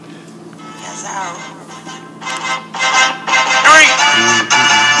out. 3.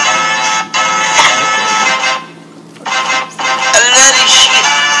 I love this shit.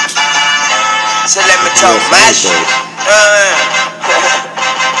 So let me talk my shit.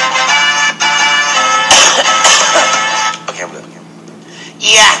 Okay, I'm good.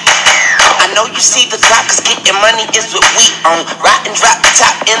 Yeah. I know you see the clock, cause getting money is what we on. Ride and drop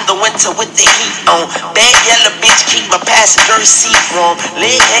top in the winter with the heat on. Bad yellow bitch, keep my passenger seat warm.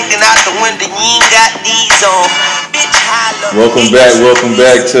 Leg hanging out the window, you ain't got these on. Bitch, holla. Welcome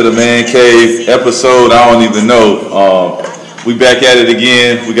back to the Man Cave episode. I don't even know. We back at it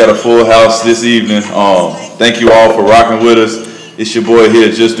again. We got a full house this evening. Thank you all for rocking with us. It's your boy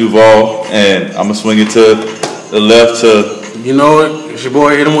here, Just Duval, and I'm gonna swing it to the left to. You know it. It's your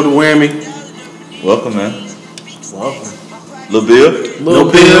boy. Hit him with a whammy. Welcome, man. Welcome. Lil Bill.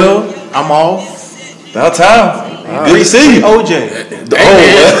 Lil Bill. I'm off. About time. Good to see you. OJ.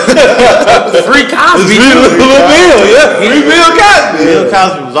 Free Cosby. Lil Bill, yeah. Free Bill Cosby. Bill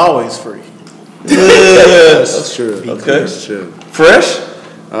Cosby was always free. That's true. Okay. That's true. Fresh?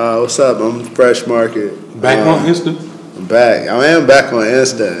 What's up? I'm Fresh Market. Back on Insta. I'm back. I am back on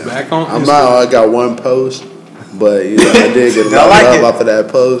Insta. Back on I'm Insta. not. I got one post, but I did get a lot of love off of that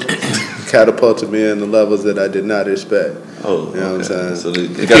post. Catapulted me in the levels that I did not expect. Oh, you know what I'm saying? So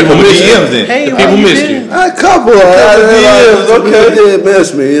they got a couple DMs then. Hey, people missed you. A couple DMs. Okay, they did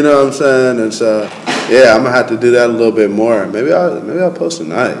miss me. You know what I'm saying? And so, yeah, I'm gonna have to do that a little bit more. Maybe I'll post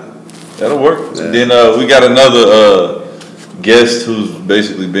tonight. That'll work. Yeah. Then we got another guest who's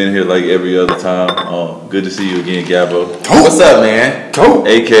basically been here like every other time. Good to see you again, Gabo. What's up, man?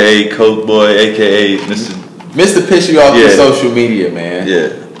 AKA Coke Boy, AKA Mr. Piss you off your social media, man.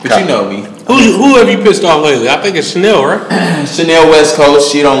 Yeah. But you know me. Who have you pissed off lately? I think it's Chanel, right? Chanel West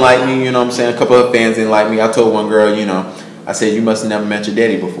Coast, she don't like me, you know what I'm saying? A couple of fans didn't like me. I told one girl, I said, you must have never met your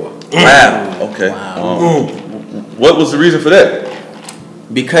daddy before. Wow. Okay. Wow. What was the reason for that?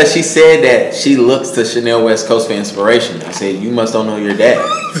 Because she said that she looks to Chanel West Coast for inspiration. I said, you must don't know your dad.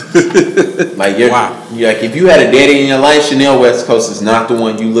 Like if you had a daddy in your life, Chanel West Coast is not the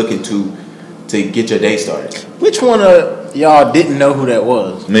one you looking to get your day started. Which one of y'all didn't know who that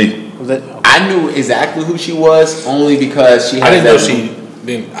was? Me. Was that? I knew exactly who she was only because she had I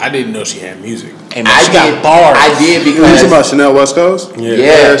didn't know she had music. Hey man, she got bars. I did You because talking about Chanel West Coast?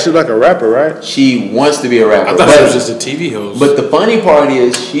 Yeah, she's like a rapper, right? she wants to be a rapper. I thought she was just a TV host. But the funny part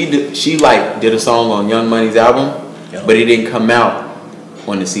is she did a song on Young Money's album, but it didn't come out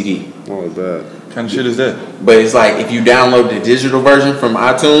on the CD. Oh, bad. What kind of shit is that? But it's like if you download the digital version from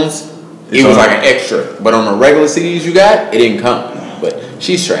iTunes, it was like an extra. But on the regular CDs you got, it didn't come. But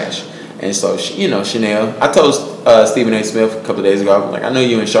she's trash. And so, Chanel. I told Stephen A. Smith a couple of days ago, I'm like, I know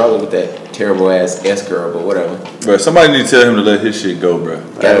you in Charlotte with that terrible ass S girl, but whatever. Bro, somebody need to tell him to let his shit go, bro.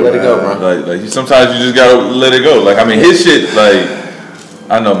 Gotta let it go, bro. Like sometimes you just gotta let it go. Like, I mean, his shit, like,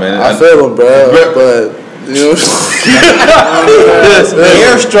 I know, man. I feel him, bro, but air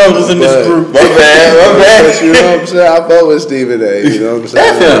struggles in this group. My bad. You know what I'm saying? I fuck with Stephen A. You know what I'm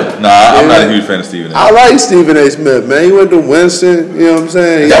saying? That's him. Nah, I'm not a huge fan of Stephen A. I like Stephen A. Smith, man. He went to Winston. You know what I'm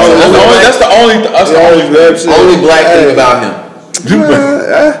saying? That's the only black thing about him.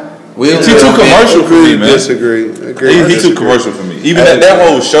 He's too commercial for me, man. Disagree. He's too commercial for me. Even that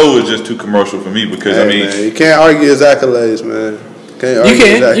whole show is just too commercial for me because man, you can't argue his accolades, man. You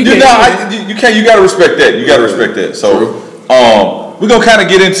can. You gotta respect that. You gotta respect that. So, we're gonna kind of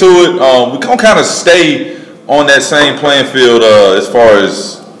get into it. We're gonna kind of stay on that same playing field as far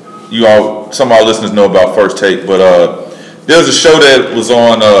as some of our listeners know about First Take. But there was a show that was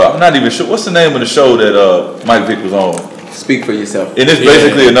on. I'm not even sure what's the name of the show that Mike Vick was on. Speak for yourself. And it's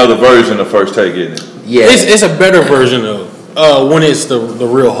basically another version of First Take, isn't it? Yeah, it's a better version of. When it's the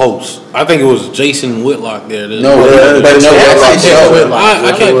real host. I think it was Jason Whitlock there. But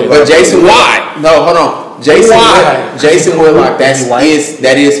Jason, why? No, hold on. Jason Whitlock.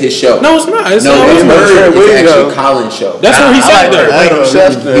 That is his show. No, it's not. It's actually Colin's show. That's what he said there. Okay.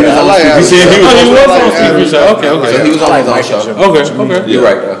 So he was on his own show. Okay. You're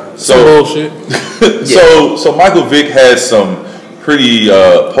right, though. So bullshit. So Michael Vick has some pretty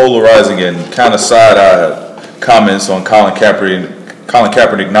polarizing and kind of side-eyed comments on Colin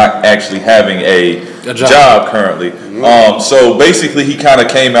Kappernick not actually having a job currently. So basically he kind of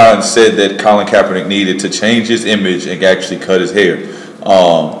came out and said that Colin Kappernick needed to change his image and actually cut his hair,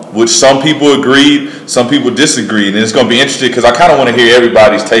 which some people agreed, some people disagreed, and it's going to be interesting because I kind of want to hear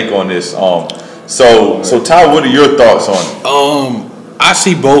everybody's take on this. So Ty, what are your thoughts on it? I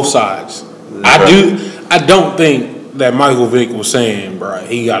see both sides. I don't think that Michael Vick was saying, bro,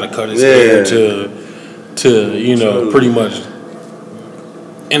 he got to cut his hair to pretty much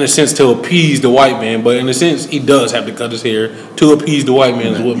in a sense to appease the white man, but in a sense he does have to cut his hair to appease the white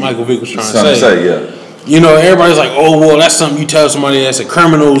man. Is what Michael Vick was trying to say. Yeah. You know, everybody's like, "Oh, well, that's something you tell somebody that's a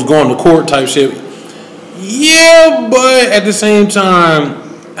criminal who's going to court type shit." Yeah, but at the same time,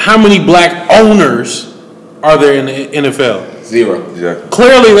 how many black owners are there in the NFL? 0. Exactly.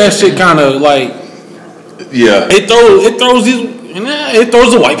 Clearly, that shit kind of like it throws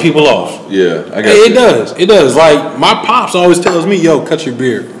the white people off. Yeah, I guess It does. Like my pops always tells me, "Yo, cut your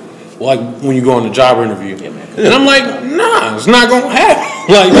beard." Like when you go on a job interview, and I'm like, "Nah, it's not gonna happen."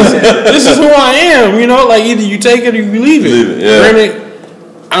 Like this is who I am, you know. Like either you take it or you leave it. Granted,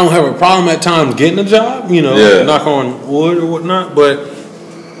 I don't have a problem at times getting a job, you know, knock on wood or whatnot. But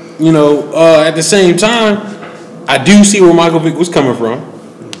you know, at the same time, I do see where Michael Vick was coming from.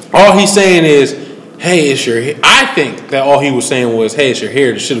 All he's saying is, "Hey, it's your hair." I think that all he was saying was, "Hey, it's your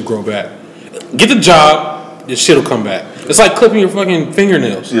hair. This shit'll grow back. Get the job. This shit'll come back." It's like clipping your fucking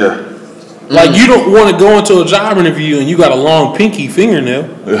fingernails. Yeah. Like you don't want to go into a job interview and you got a long pinky fingernail,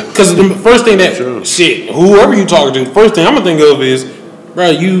 because the first thing that whoever you talking to, the first thing I'm gonna think of is, bro,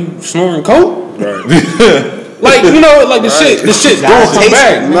 you snorting coke? Right. Like you know, like the shit's gonna come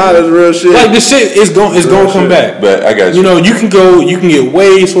back. Not as real shit. Like the shit is gonna come back. But I got you. You know, you can get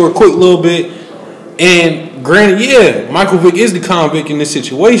waves for a quick little bit, and granted, Michael Vick is the convict in this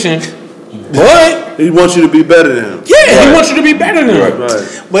situation. But he wants you to be better than him. Yeah, he wants you to be better than him.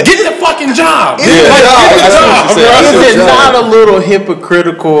 Right. But get the fucking job. Is it not a little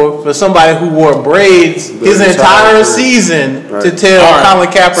hypocritical for somebody who wore braids his entire season to tell Colin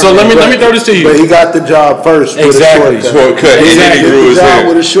Kappernick? So let me throw this to you. But he got the job first. Exactly. With a shortcut. Exactly. He grew his hair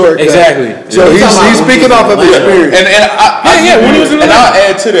with a shortcut. Exactly. So he's speaking off of experience. And I'll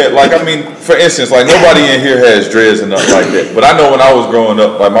add to that. Like, I mean, for instance, like nobody in here has dreads and nothing like that. But I know when I was growing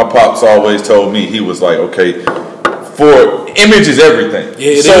up, like my pops always told me, he was like, okay, for image is everything.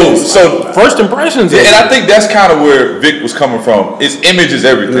 Yeah, so first impressions. And I think that's kind of where Vic was coming from. Is image is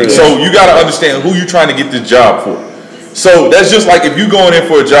everything. Yeah. So you got to understand who you're trying to get this job for. So that's just like if you're going in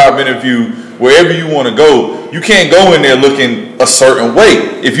for a job interview, wherever you want to go, you can't go in there looking a certain way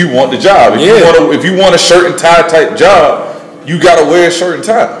if you want the job. If you want a shirt and tie type job, you got to wear a shirt and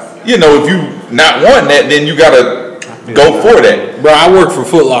tie. You know, if you not want that, then you got to go for that. Bro, I worked for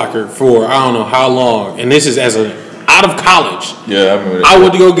Foot Locker for I don't know how long, and this is as out of college. Yeah, I remember that. I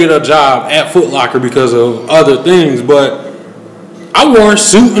went to go get a job at Foot Locker because of other things, but I wore a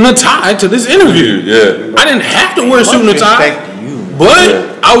suit and a tie to this interview. Yeah. I didn't have to wear a suit and a tie,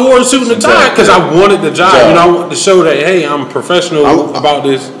 but I wore a suit and a tie because I wanted the job. You know, I wanted to show that, hey, I'm professional about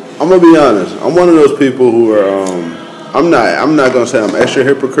this. I'm gonna be honest. I'm one of those people who are. I'm not gonna say I'm extra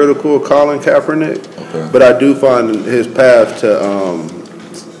hypocritical of Colin Kaepernick, but I do find his path to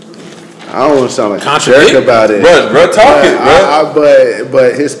I don't want to sound like a jerk about it. Bro, talk it, bro.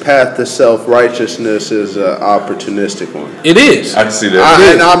 But his path to self-righteousness is an opportunistic one. It is. I can see that.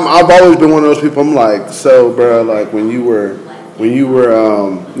 And I've always been one of those people. I'm like, so, bro, like when you were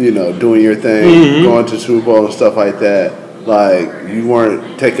you know, doing your thing, going to Super Bowl and stuff like that. Like you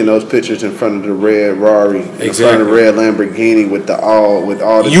weren't taking those pictures in front of the red Rari, in front of the red Lamborghini with all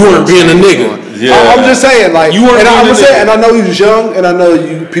the. You weren't being a nigga. Yeah. I'm just saying, like, you weren't. And I'm saying, and I know he's young, and I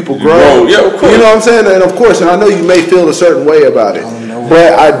know people grow. Yeah, of course. You know what I'm saying, and of course, and I know you may feel a certain way about it,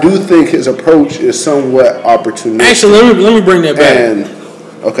 but I do think his approach is somewhat opportunistic. Actually, let me bring that back.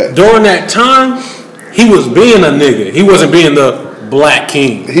 And during that time, he was being a nigga. He wasn't being the Black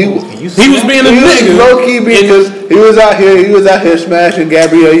King. He was being a nigga. Low key because he was out here smashing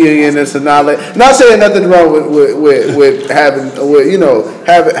Gabrielle Union and Sonali. Not saying nothing wrong with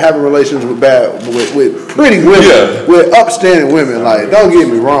having relations with pretty women, with upstanding women. Like, don't get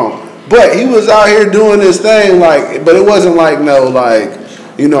me wrong. But he was out here doing his thing, like, but it wasn't like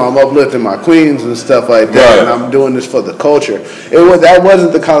you know, I'm uplifting my queens and stuff like that, and I'm doing this for the culture. That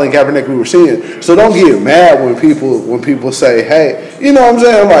wasn't the Colin Kaepernick we were seeing. So don't get mad when people say, hey, you know what I'm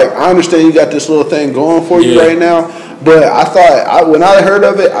saying? Like, I understand you got this little thing going for you right now, but I thought when I heard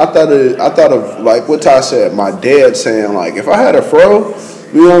of it, I thought of like what Ty said. My dad saying, like, if I had a fro,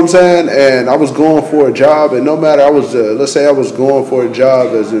 you know what I'm saying, and I was going for a job, and no matter let's say I was going for a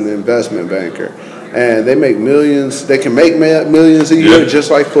job as an investment banker. And they make millions. They can make millions a year,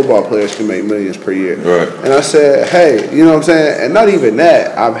 just like football players can make millions per year. Right. And I said, hey, you know what I'm saying? And not even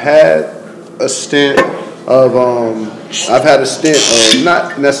that. I've had a stint of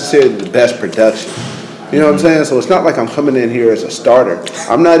not necessarily the best production. You know what I'm saying? So it's not like I'm coming in here as a starter.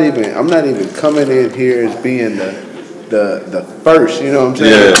 I'm not even coming in here as being the first. You know what I'm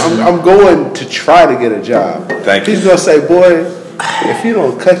saying? Yeah. I'm going to try to get a job. Thank you. He's gonna say, boy, if you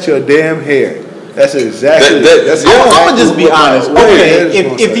don't cut your damn hair, That's exactly. I'm gonna just be honest. Okay,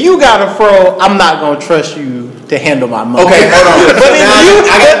 if if you got a fro, I'm not gonna trust you to handle my money. Okay, hold on.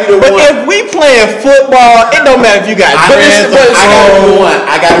 But if we playing football, it don't matter if you got dreads.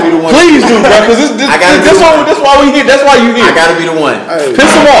 I gotta be the one. Please do, bro. Because that's why we here. That's why you here. I gotta be the one.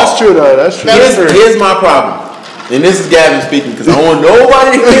 Piss him off. That's true though. That's true. Here's my problem. And this is Gavin speaking because I don't want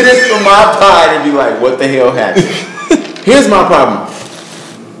nobody to hear this from my pod and be like, what the hell happened? Here's my problem.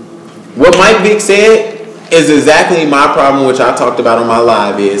 What Mike Vick said is exactly my problem, which I talked about on my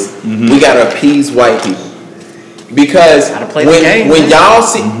live, is we got to appease white people. Because when y'all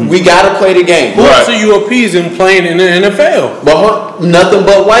see, we gotta play the game. Who else are you appeasing playing in the NFL? But nothing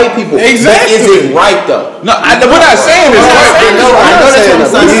but white people. Exactly. But is it right though? No, we're not saying this.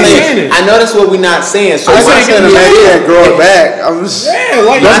 I know that's what we're not saying. So I'm saying the man can't grow it back. I'm just saying,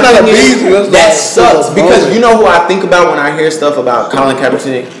 like, that's not appeasing. That sucks because you know who I think about when I hear stuff about Colin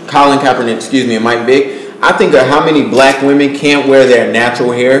Kappernick, and Mike Vick. I think of how many black women can't wear their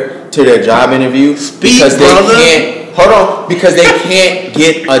natural hair to their job interview because they can't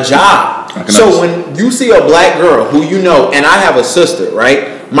get a job. So when you see a black girl who you know, and I have a sister,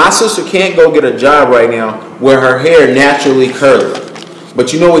 right? My sister can't go get a job right now where her hair naturally curly.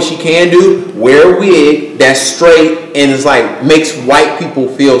 But you know what she can do? Wear a wig that's straight and it's like makes white people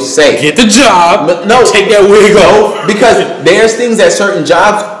feel safe. Get the job. But no, take that wig off. Because there's things at certain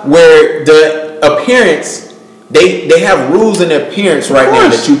jobs where the appearance, they have rules in appearance right now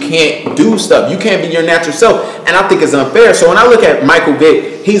that you can't do stuff. You can't be your natural self. And I think it's unfair. So when I look at Michael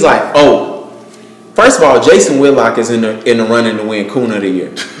Vick, he's like, oh, first of all, Jason Whitlock is in the running to win Coon of the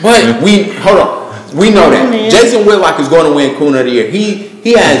Year. But we know that. Jason Whitlock is going to win Coon of the Year.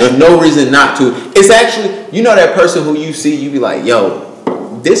 He has no reason not to. It's actually, you know that person who you see, you be like, yo,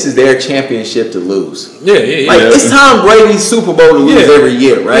 this is their championship to lose. Yeah. It's Tom Brady's Super Bowl to lose every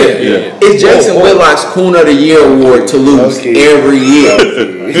year, right? Yeah. It's Jason Whitlock's Coon of the Year award to lose every year.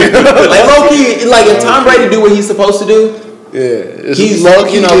 Like low-key, like if Tom Brady do what he's supposed to do, he's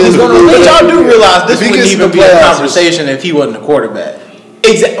low-key, he's gonna lose. But y'all do realize this wouldn't even be a conversation if he wasn't a quarterback.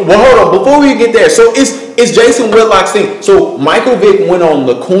 Exactly. Well, hold on. Before we get there, so it's Jason Whitlock's thing. So Michael Vick went on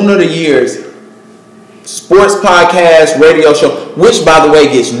the Coon of the Year's sports podcast, radio show, which by the way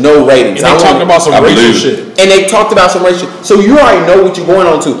gets no ratings. And they talked about some racial shit. And they talked about some racial. So you already know what you're going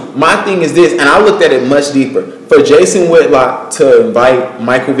on to. My thing is this, and I looked at it much deeper. For Jason Whitlock to invite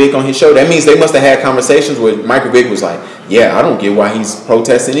Michael Vick on his show, that means they must have had conversations where Michael Vick was like, yeah, I don't get why he's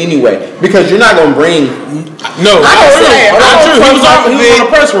protesting anyway. Because you're not going to bring... No, I don't trust Michael Vick. He was on a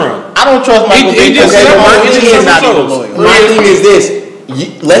press run. I don't trust Michael Vick. My thing is this.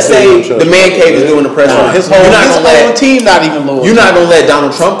 Let's say the man cave is doing the press run. His whole team not even loyal. You're not gonna let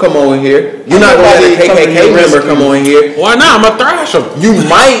Donald Trump come over here. You're not gonna let a KKK member come over here. Why not? I'm gonna thrash him. You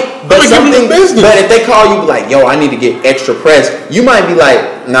might, but something. But if they call you like, yo, I need to get extra press, you might be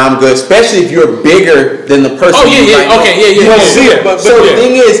like, nah, I'm good. Especially if you're bigger than the person. Oh yeah. You don't see it. So the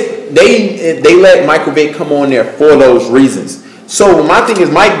thing is, they let Michael Vick come on there for those reasons. So my thing is,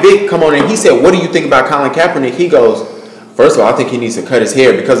 Mike Vick come on there. He said, what do you think about Colin Kaepernick? He goes, first of all, I think he needs to cut his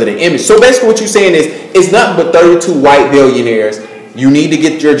hair because of the image. So basically what you're saying is it's nothing but 32 white billionaires. You need to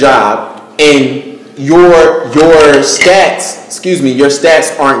get your job and your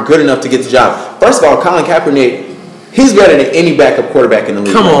stats aren't good enough to get the job. First of all, Colin Kaepernick, he's better than any backup quarterback in the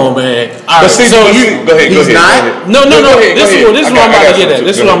league. Come on, man. All right, go ahead. He's not? No. This is what I'm about to get at.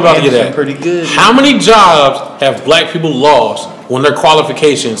 This is what I'm about to get at. Pretty good. How many jobs have black people lost when their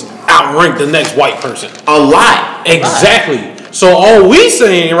qualifications outrank the next white person? A lot. Exactly. So all we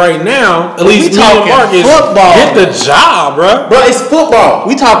saying right now, at least me and Mark, is football. Get the job, bro. Bro, it's football.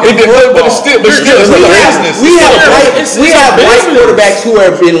 We talking football. But it's still business. We have white quarterbacks who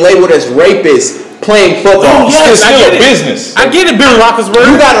have been labeled as rapists playing football. Oh, yes, It's still a business. I get it, Ben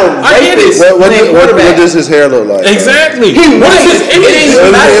Roethlisberger. You got a rapist playing quarterback. What does his hair look like? Exactly. What does his image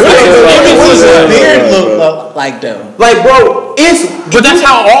beard look like though? Like, bro, but that's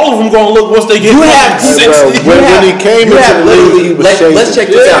how all of them gonna look once they get. When he came into the league, he was shaking. Let's check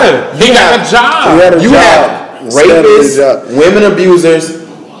this out. He got a job. You have rapists, women abusers,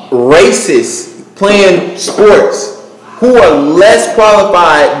 racists playing sports who are less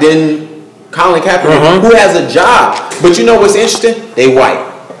qualified than Colin Kaepernick, who has a job. But you know what's interesting? They white.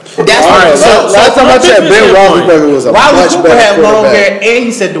 That's all right. Last time I checked, Ben Roethlisberger was a much better had long quarterback. hair, and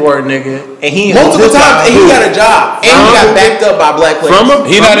he said the word nigga, and he multiple times, and he got a job, and he got backed up by black players.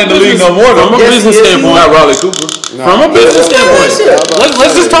 He's not in the league no more. From a business standpoint, not Riley Cooper. From a business standpoint,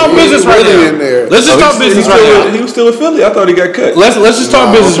 let's just talk business right now. Let's just talk business right now. He was still a Philly. I thought he got cut. Let's just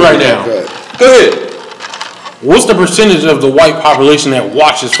talk business right now. Go ahead. what's the percentage of the white population that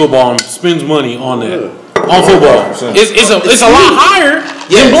watches football and spends money on that? On football, it's a lot higher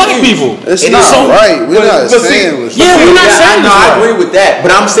than black people. It's not right. We're not saying. We're not saying. No, I agree with that.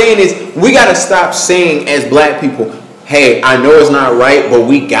 But I'm saying is we gotta stop saying as black people, hey, I know it's not right, but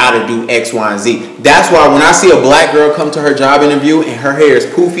we gotta do X, Y, and Z. That's why when I see a black girl come to her job interview and her hair is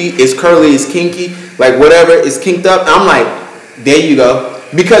poofy, it's curly, it's kinky, like whatever, it's kinked up, I'm like, there you go.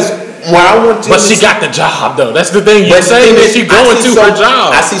 Because when I went to but she got the job though. That's the thing. You're saying that she going to her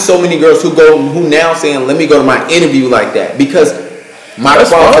job. I see so many girls who now saying, let me go to my interview like that because my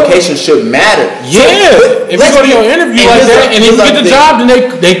qualifications should matter. Yeah. So, if you go to your interview like that and you get the job, then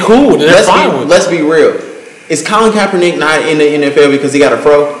they cool. They're fine with it. Let's be real. Is Colin Kappernick not in the NFL because he got a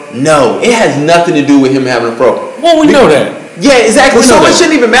fro? No. It has nothing to do with him having a fro. Well, we know that. Yeah, exactly. So it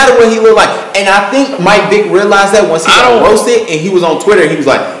shouldn't even matter what he looked like. And I think Mike Vick realized that once he got roasted and he was on Twitter, he was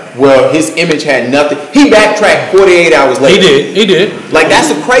like, well, his image had nothing. He backtracked 48 hours later. He did. Like, that's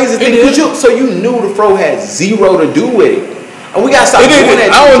the crazy thing. So you knew the fro had zero to do with it. And we got to stop doing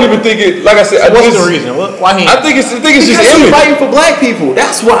that. I don't even think it, like I said. What's the reason? Why he? I think it's just image. He's fighting for black people.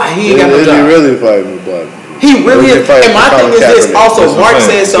 That's why he ain't got no job. He really fighting for black people. He really is. And my thing is this. Also, Mark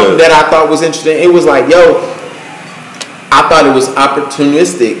said something that I thought was interesting. It was like, yo, I thought it was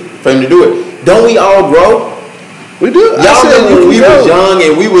opportunistic for him to do it. Don't we all grow? We do. Y'all remember when we was young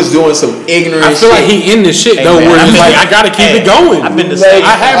and we was doing some ignorant shit. I feel like he in this shit though, where he's like, I gotta keep it going. I've been the same.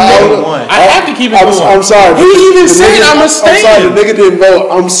 I have to keep it going. I'm sorry. He even said I'm a stand. I'm sorry. The nigga didn't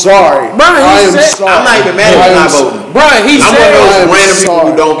vote. I'm sorry. Bro, I am sorry. I'm not even mad at him not voting. Bro, he said. I'm one of those random people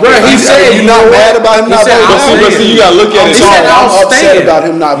who don't. Bro, he said you're not mad about him not voting. But see, you gotta look at it. I'm upset about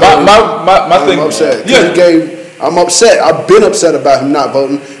him not voting. My thing. I'm upset. I'm upset. I've been upset about him not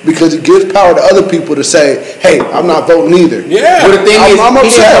voting because it gives power to other people to say, "Hey, I'm not voting either." Yeah. But the thing is, I'm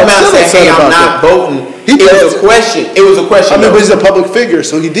he didn't come out and say, "Hey, I'm not voting." It was a question. It was a question. I mean, but he's a public figure,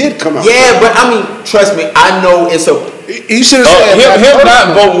 so he did come out. Yeah, but I mean, trust me, I know it's a. He should have said him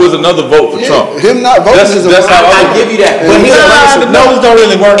not voting was another vote for Trump. Him not voting is a vote. I give you that. But the numbers don't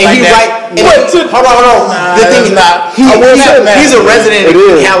really work like that. Hold on. The thing is, he's a resident of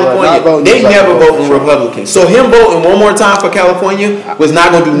California. They never vote in Republicans. So him voting one more time for California was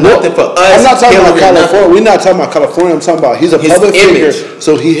not going to do nothing for us. I'm not talking about California. We're not talking about California. I'm talking about he's a public figure,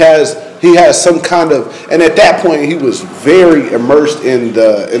 so he has some kind of, and at that point he was very immersed in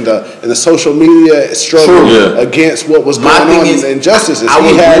the social media struggle against what was going on in injustices.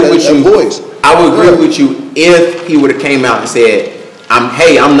 He had a voice. I would agree with you if he would have came out and said,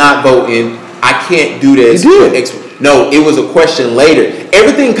 I'm not voting. I can't do this. He did. No, it was a question later.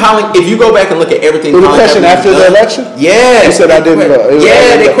 Everything Colin, if you go back and look at everything, was a question after the election. Yeah, he said I didn't vote.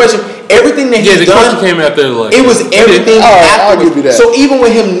 They questioned everything that he's done. The question came after the election. It was everything afterwards. I'll give you that. So even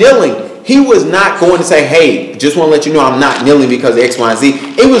with him kneeling, he was not going to say, "Hey, just want to let you know I'm not kneeling because of X, Y, and Z."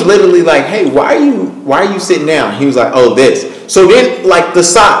 It was literally like, "Hey, why are you sitting down?" He was like, "Oh, this." So then, like the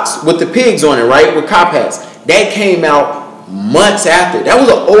socks with the pigs on it, right, with cop hats, that came out months after. That was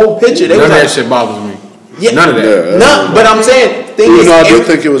an old picture. None of that shit bothers me. Yeah, none of that. None. But I'm saying, I do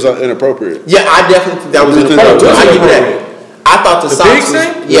think it was inappropriate. Yeah, I definitely think that was inappropriate. I give you that. I thought the socks was.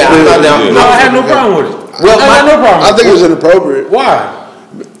 Yeah, I thought that. No, I had no problem with it. Well, I had no problem. I think it was inappropriate. Why?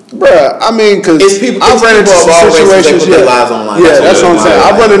 Bruh, I mean, because I've run into some situations. Yeah, that's what I'm saying.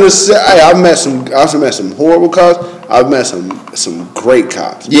 I've run into. I've met some horrible cops. I've met some great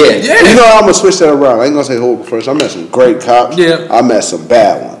cops. Yeah. You know, I'm gonna switch that around. I ain't gonna say horrible first. I met some great cops. Yeah. I met some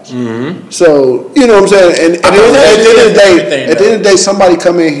bad ones. Mm-hmm. So you know what I'm saying. And at the end of the day, somebody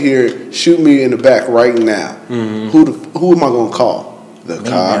come in here, shoot me in the back right now. Mm-hmm. Who am I gonna call? The cops.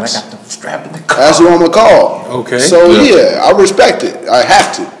 Man, I got them strapped in the car. That's who I'm gonna call. Okay. So yeah, I respect it. I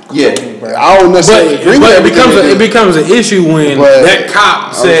have to. Yeah. I don't necessarily agree with it. But it becomes an issue when that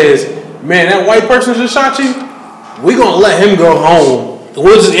cop says, "Man, that white person just shot you. We gonna let him go home.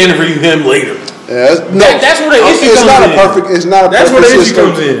 We'll just interview him later." Yeah, that's where the issue comes in. It's not a that's perfect where the issue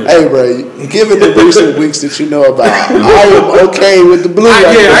system. comes in. Hey, bro, given the recent weeks that you know about, I am okay with the blue.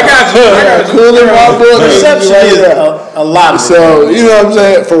 I got you. Cooling my book. Perception is a lot of it. So you know what I'm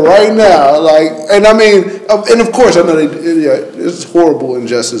saying. For right now, and I mean, and of course, I know there's horrible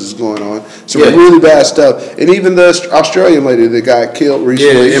injustices going on. Some really bad stuff, and even the Australian lady that got killed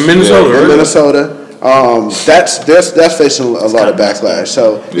recently in Minnesota. That's facing a lot of backlash.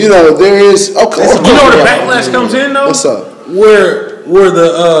 So you know there is. Okay, you know where the backlash comes in though. What's up? Where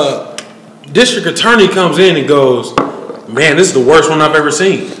the district attorney comes in and goes, "Man, this is the worst one I've ever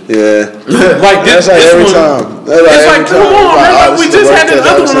seen." Yeah, like that's like every time. It's like, come on, man! We just had this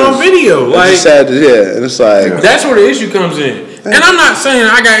other one on video. Like, and it's like that's where the issue comes in. And I'm not saying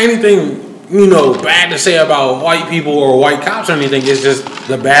I got anything bad to say about white people or white cops or anything. It's just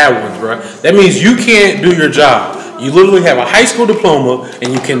the bad ones, bro. That means you can't do your job. You literally have a high school diploma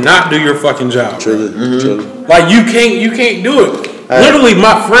and you cannot do your fucking job. Truly. Like you can't do it. Literally,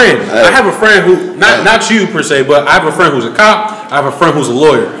 my friend. I have a friend who not you per se, but I have a friend who's a cop. I have a friend who's a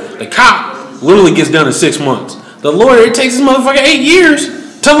lawyer. The cop literally gets done in 6 months. The lawyer, it takes his motherfucking 8 years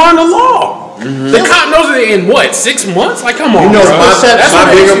to learn the law. The cop knows it in 6 months? Like, come on, bro. That's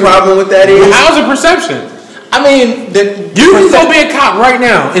my bigger problem with that is how's the perception? I mean, you can go be a cop right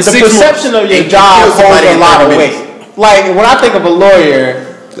now in 6 months. The perception of your job holds a lot of weight. Like when I think of a lawyer,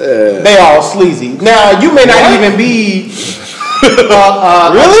 they all sleazy. Now you may not even be a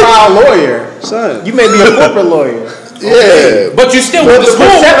trial lawyer. Son. You may be a corporate lawyer. Yeah, but you still the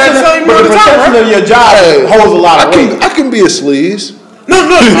perception of your job holds a lot of weight. I can be a sleaze. No.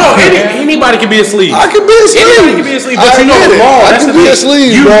 Anybody can be a sleaze. I can be a sleaze. Anybody can be a sleaze, but you know the law. I can be a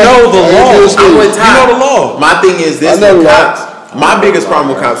sleaze. You know the law. You know the law. My thing is this with cops. My biggest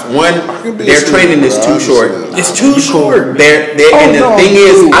problem with cops, one, their training is too short. It's too short. And the thing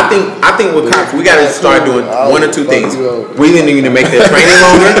is, I think with cops, we got to start doing one or two things. We either need to make their training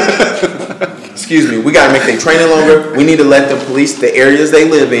longer. Excuse me. We got to make their training longer. We need to let them police the areas they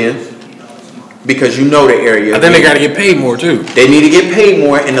live in because you know the area. And then they got to get paid more too. They need to get paid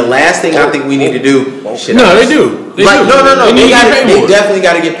more. And the last thing I think we need to do. They do. They definitely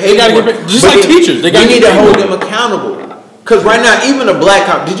got to get paid more. Just like teachers. We need to hold them accountable. Because right now, even a black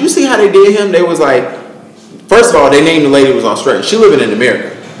cop, did you see how they did him? They was like, first of all, they named the lady was Australian. She living in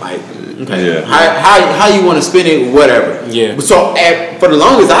America. Like, okay, how you want to spin it, whatever. Yeah. So for the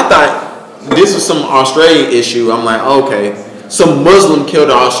longest, I thought this was some Australian issue. I'm like, okay, some Muslim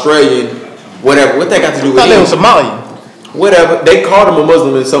killed an Australian, whatever. What that got to do with it? I thought they were Somalian. Whatever. They called him a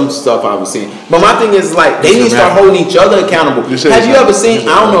Muslim in some stuff I was seeing. But my thing is like, they need to start holding each other accountable. Have you ever seen,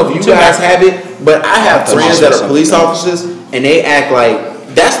 I don't know if you guys have it, but I have friends that are police officers and they act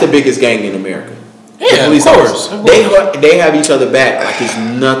like that's the biggest gang in America. Yeah, of course. They have each other back like it's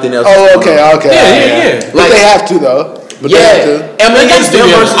nothing else. Oh, okay. Yeah. Like, they have to though. But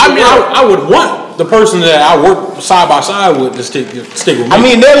I mean, I would want the person that I work side by side with to stick with me. I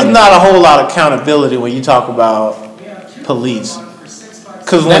mean, there's not a whole lot of accountability when you talk about police,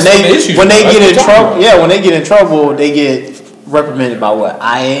 because when they get in trouble, they get reprimanded by what?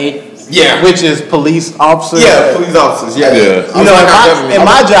 IA. Yeah, which is police officers. Yeah, police officers. Yeah. You know, in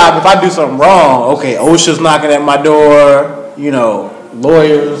my job, if I do something wrong, okay, OSHA's knocking at my door. You know,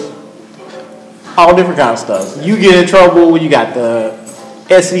 lawyers, all different kind of stuff. You get in trouble, you got the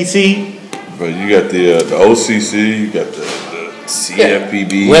SEC. But you got the OCC, you got the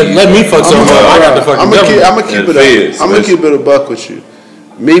CFPB. Let me fuck something up. I got the fucking government. I'm gonna keep it a buck with you.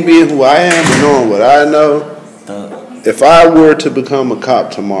 Me being who I am and knowing what I know, if I were to become a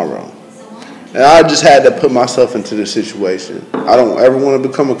cop tomorrow, and I just had to put myself into this situation, I don't ever want to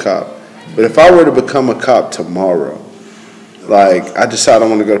become a cop, but if I were to become a cop tomorrow, like I decided I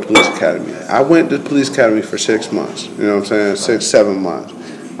want to go to police academy. I went to police academy for 6 months. You know what I'm saying? 6-7 months.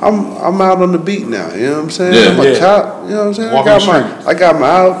 I'm out on the beat now. You know what I'm saying? Yeah, I'm a cop. You know what I'm saying? I got my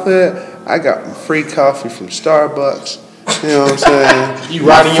outfit. I got my free coffee from Starbucks. You know what I'm saying? You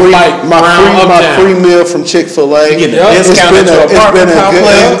riding your bike my free meal from Chick-fil-A.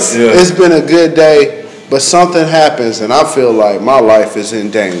 It's been a good day, but something happens and I feel like my life is in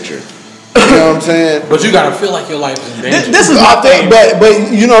danger. You know what I'm saying? But you gotta feel like your life is in danger. This is my thing.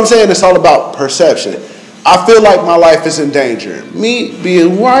 But you know what I'm saying? It's all about perception. I feel like my life is in danger. Me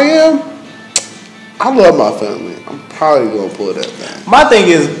being who I am, I love my family. I'm probably gonna pull that back. My thing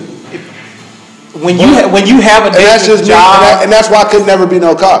is, when you have a dangerous job, and that's why I could never be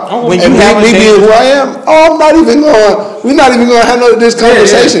no cop. When and you have me being who I am, we're not even gonna have this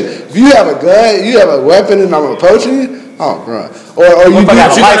conversation. Yeah. If you have a gun, you have a weapon, and I'm approaching you, oh, bro. Or you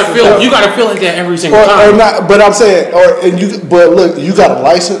gotta feel like that every single time. Or not, but I'm saying, but look, you got a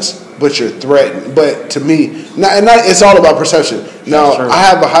license, but you're threatened. But to me, it's all about perception. Now, I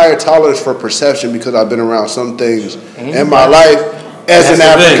have a higher tolerance for perception because I've been around some things in my life. As an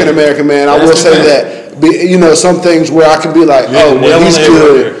African American man, I will say that. You know, some things where I can be like, he's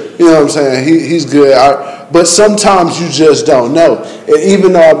good. You know what I'm saying? He's good. But sometimes you just don't know. And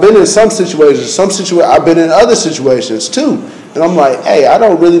even though I've been in some situations, I've been in other situations too. And I'm like, hey, I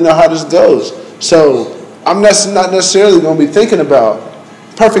don't really know how this goes. So I'm not necessarily going to be thinking about.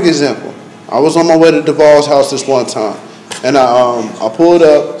 Perfect example. I was on my way to Duvall's house this one time. And I pulled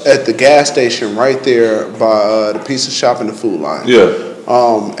up at the gas station right there by the pizza shop and the Food Line. Yeah.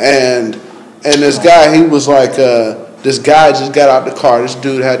 And this guy, he was like, this guy just got out the car. This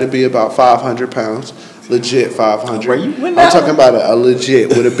dude had to be about 500 pounds. legit 500. Where you went I'm down? talking about a legit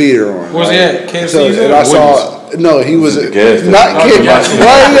with a beater on. Where's he at? KFC? So, and I saw. No, he was at gas station. not Oh, the gas KFC.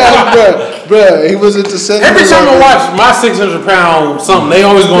 station. Right, bro. He was at the 7-Eleven. Every time I watch my 600-pound something, they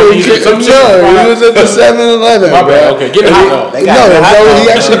always going to eat it. No, he was at the 7-Eleven. My bad. bro. Okay, get the hot dog. He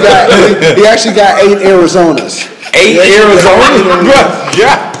actually got 8 Arizonas. 8 Arizona?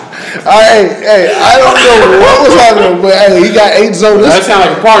 Yeah. Hey, I don't know what was happening, but hey, he got 8 zonas. That sounds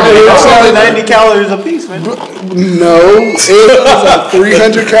like a party. It's only 90 calories a piece, man. No, it was like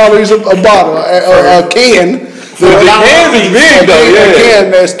 300 calories a bottle, a can. The cans is big though. A can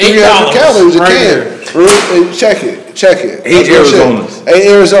that's 300 calories a right can. Check it. 8 Arizonas. 8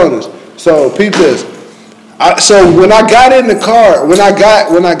 Arizonas. So peep this. So when I got in the car, when I got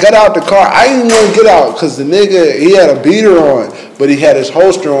out the car, I didn't want to get out because the nigga, he had a beater on, but he had his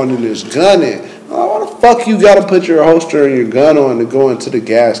holster on and his gun in. Why the fuck you got to put your holster and your gun on to go into the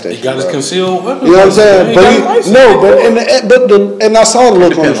gas station? He got his bro? concealed weapon. You know what I'm saying? And I saw the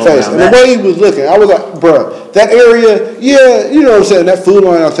look on his face, and the way he was looking, I was like, bro, that area, yeah, you know what I'm saying. That food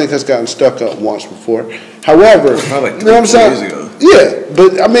line, I think, has gotten stuck up once before. However, Probably like you know what I'm 3-4 saying? years ago. Yeah,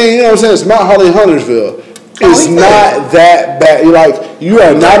 but I mean, you know what I'm saying. It's Mount Holly, Huntersville. It's not that bad. Like, you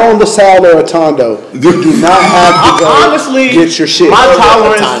are not on the Sal or Atondo. You do not have to go Honestly, get your shit. my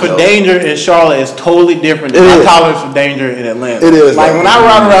tolerance Atondo. for danger in Charlotte is totally different than It my is. tolerance for danger in Atlanta. It is, Like, man. when I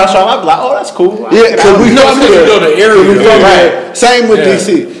ride around Charlotte, I'm like, oh, that's cool. Yeah, because we No, from it's 'cause you here. know the area, We from though. here. Same with Yeah.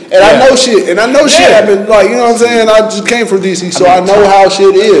 DC. And I know shit. Shit Yeah. happened. Like, you know what I'm saying? I just came from DC, so I know how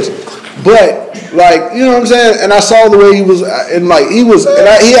shit is. But, like, you know what I'm saying? And I saw the way he was, and like, he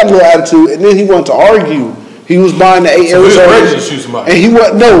had a little attitude, and then he wanted to argue. He was buying the 8 So he was Arizona. ready to shoot somebody. And he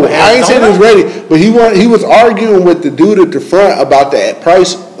was, no, I ain't saying he was ready, but he was arguing with the dude at the front about the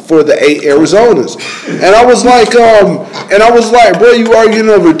price for the 8 Arizonas. And I was like, bro, you arguing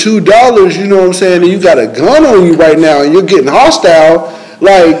over $2, you know what I'm saying? And you got a gun on you right now and you're getting hostile.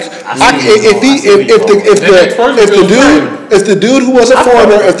 Like, if the dude who was a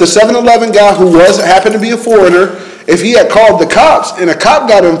foreigner, if the 7-Eleven guy who happened to be a foreigner, if he had called the cops and a cop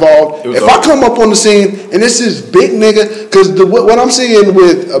got involved, if I come up on the scene and this is big nigga, because what I'm seeing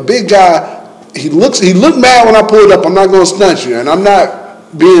with a big guy, he looked mad when I pulled up. I'm not gonna stunt you, and I'm not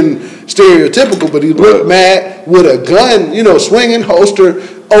being stereotypical, but he looked mad with a gun, you know, swinging, holster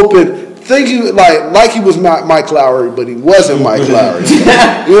open, thinking like he was Mike Lowry, but he wasn't Mike Lowry. You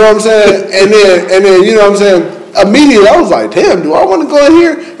know what I'm saying? And then you know what I'm saying? Immediately I was like, damn, do I want to go in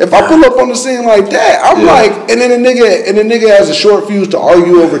here? If I pull up on the scene like that, I'm like, and then the nigga has a short fuse to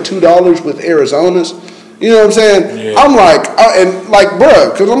argue over $2 with Arizonas. You know what I'm saying? Yeah. I'm like,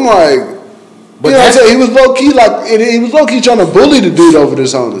 bruh, because I'm like, but you know what I'm saying? He was low key trying to bully the dude over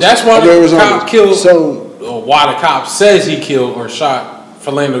this on. That's why the cop killed. So why the cop says he killed or shot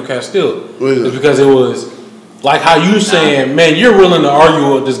Philando Castile is because it was like how you saying, man, you're willing to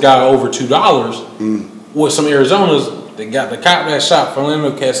argue with this guy over $2 with some Arizonas. They got the cop that shot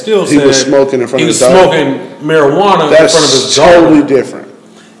Philando Castile. He was smoking in front of his dog. He was smoking marijuana in front of his dog. That's totally different.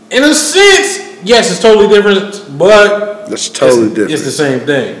 In a sense, yes, it's totally different, but that's totally different. It's the same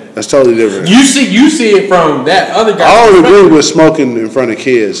thing. That's totally different. You see it from that other guy. I don't agree with smoking in front of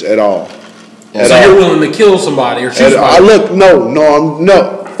kids at all. So you're willing to kill somebody or shoot somebody?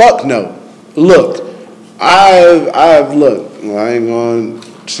 Fuck no. Look, I've looked. Well, I ain't gonna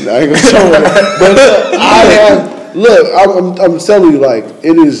show it, but I'm telling you, like,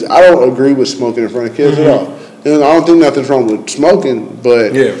 it is. I don't agree with smoking in front of kids at all. And I don't think nothing's wrong with smoking,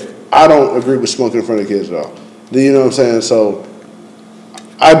 but I don't agree with smoking in front of kids at all. You know what I'm saying? So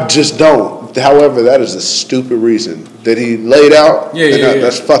I just don't. However, that is a stupid reason that he laid out.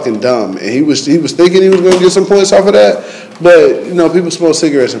 That's fucking dumb. And he was thinking he was going to get some points off of that. But, you know, people smoke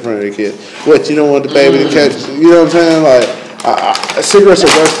cigarettes in front of their kid. What, you don't want the baby to catch? You know what I'm saying? Like, cigarettes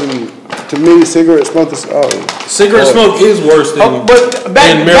are worse than, to me, cigarette smoke is, cigarette smoke is worse than but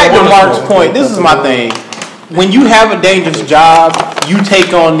back to Mark's point, this is my thing. When you have a dangerous job, you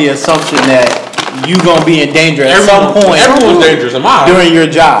take on the assumption that you're going to be in danger at some point. Everyone's dangerous in my eyes. During your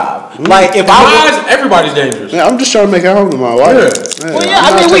job. Like, if everybody's dangerous. Yeah, I'm just trying to make it home to my wife. Well,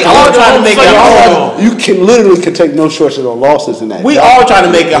 I mean, we all trying to make it home. You can literally take no shorts or losses in that. We all trying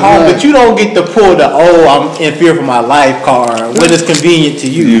to make it home, but you don't get to pull the I'm in fear for my life card when it's convenient to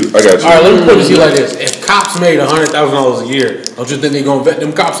you. I got you. All right, let me put it to you like this: if cops made $100,000 a year, don't you think they're gonna vet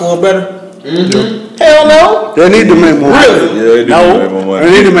them cops a little better? Hell no. They need to make more money. Yeah, they do make more money.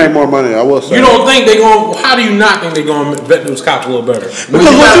 They need to make more money, I will say. You don't think they're going? How do you not think they're going to vet those cops a little better?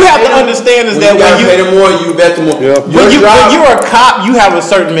 Because what you have to understand is that when you pay them more, you vet them more. Yeah. When you're a cop, you have a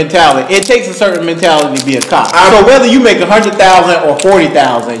certain mentality. It takes a certain mentality to be a cop. So whether you make 100,000 or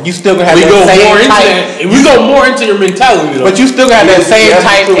 40,000, you still gonna have that same type. We go more into your mentality, though. But you still got that same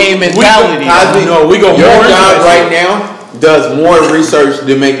type A mentality. We go more Your into job it. right now does more research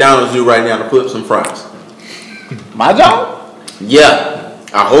than McDonald's do right now to flip some fries. My job? Yeah,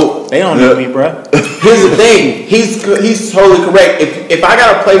 I hope. They don't need me, bro. Here's the thing. He's totally correct. If I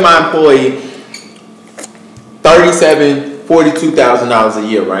gotta pay my employee $42,000 a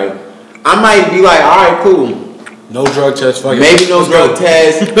year, right? I might be like, all right, cool. No drug test. Maybe no drug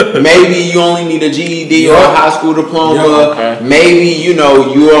test. Maybe you only need a GED or a high school diploma. Okay. Maybe you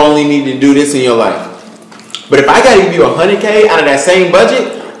only need to do this in your life. But if I gotta give you $100K out of that same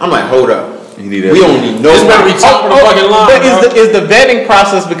budget, I'm like, hold up. We don't need no. This better be top of the fucking line. But is the vetting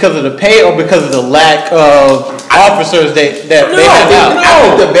process because of the pay or because of the lack of officers that they have out? I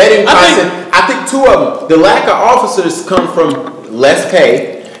think the vetting process. I think two of them. The lack of officers come from less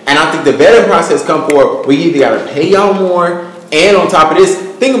pay, and I think the vetting process come for we either gotta pay y'all more, and on top of this,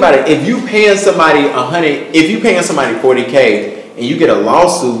 think about it. If you paying somebody $40K and you get a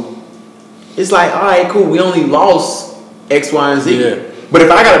lawsuit, it's like, all right, cool. We only lost X, Y, and Z. Yeah. But if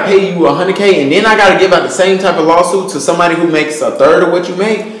I gotta pay you $100K and then I gotta give out the same type of lawsuit to somebody who makes a third of what you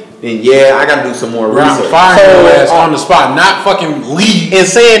make, then yeah, I gotta do some more research. Firing your ass on the spot, not fucking leave. In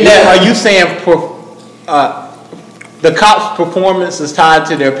saying that, are you saying the cops' performance is tied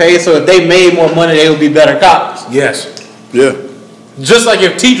to their pay? So if they made more money, they would be better cops. Yes. Yeah. Just like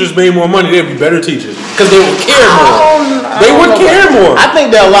if teachers made more money, they'd be better teachers because they would care more. They would care more. I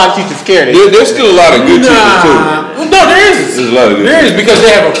think there are a lot of teachers scared. There's still a lot of good teachers too. No, there is. There's a lot of good There is teachers. because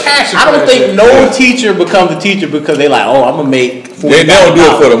they have a passion. I don't think no teacher becomes a teacher because they like, oh, I'm gonna make. They don't do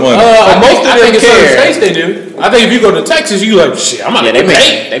it for the money. Most of I think them in certain care. states they do. I think if you go to Texas, you like shit. I'm about to get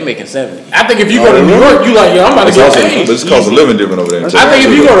paid. They making 70. I think if you go to New York, you like, yo, I'm about to get paid. But it's cost of living different over there. I think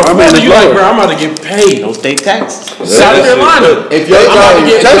if you go to Florida, you like, bro, I'm about to get paid. No state taxes. South Carolina. If your I'm about to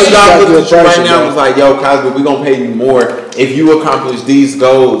get job paid. looked at you right now was like, yo, Cosby, we're gonna pay you more if you accomplish these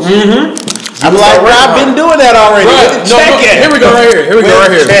goals. I'm like, bro, I've been doing that already. Here we go right here. Here we go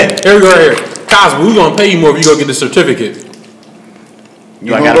right here. Cosby, we're gonna pay you more if you go get the certificate.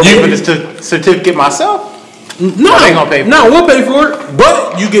 I gotta pay for this certificate myself? No, they gonna pay for no, we'll pay for it,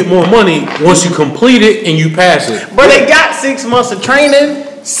 but you get more money once you complete it and you pass it. But they got 6 months of training.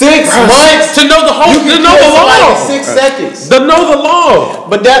 6 months to know the whole, you to know the law. 6 seconds. To know the law.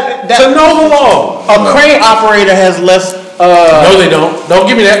 But that To know the law. a crane operator has less. No, they don't. Don't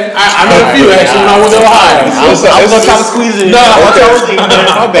give me that. I know a few actually when I went to Ohio. I was gonna try to squeeze it in. No,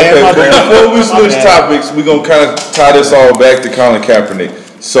 My bad. Before we switch topics, we're gonna kind of tie this all back to Colin Kaepernick.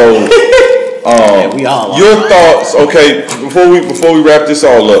 So, we all your thoughts? Okay, before we wrap this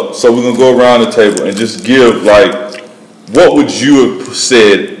all up, so we're gonna go around the table and just give what would you have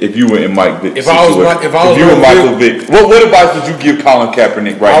said if you were in Mike Vick's situation? If you were Michael Vick, what advice would you give Colin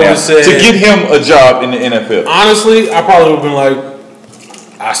Kaepernick right now to get him a job in the NFL? Honestly, I probably would have been like,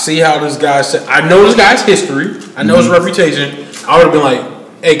 I see how this guy said. I know this guy's history. I know his reputation. I would have been like,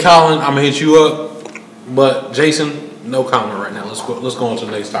 hey, Colin, I'm gonna hit you up, but Jason, no comment right now. Let's go on to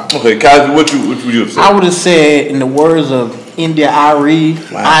the next topic. Okay, Cosby, what would you have said? I would have said, in the words of India Arie,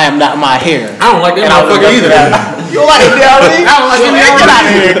 I am not my hair. I don't like that motherfucker either. You don't like India Arie? I don't like India Arie. Get out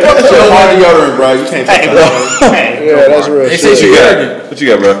of here. That's your hard deodorant, bro. You can't take that. Yeah, that's real. They say she arrogant. What you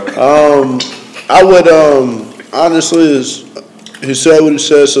got, bro? I would honestly, he said what he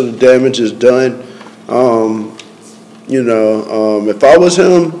said, so the damage is done. If I was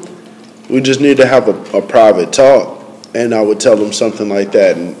him, we just need to have a private talk, and I would tell him something like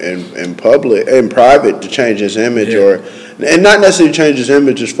that in public, in private, to change his image, and not necessarily change his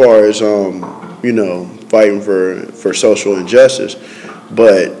image as far as fighting for social injustice,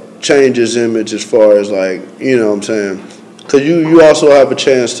 but change his image as far as what I'm saying, because you also have a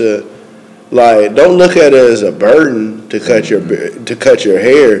chance to don't look at it as a burden to cut your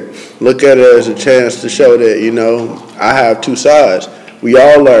hair. Look at it as a chance to show that I have two sides. We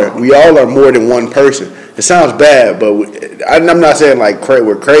all are more than one person. It sounds bad, but I'm not saying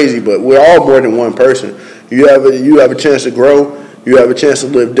we're crazy, but we're all more than one person. You have a chance to grow. You have a chance to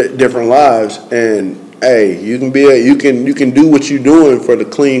live different lives, and hey, you can do what you're doing for the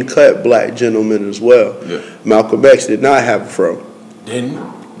clean cut black gentleman as well. Yeah. Malcolm X did not have a fro. Didn't.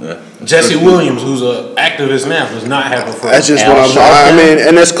 Yeah. Jesse Williams, who's an activist now, does not have a fro. That's just what I mean,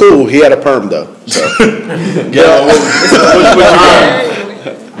 and that's cool. He had a perm though. So.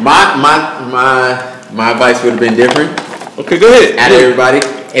 My advice would have been different. Okay, go ahead. Out of everybody,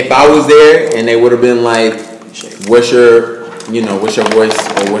 if I was there and they would have been like, "What's your voice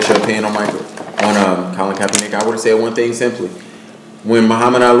or what's your opinion on Colin Kappernick?" I would have said one thing simply: when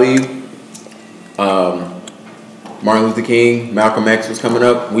Muhammad Ali, Martin Luther King, Malcolm X was coming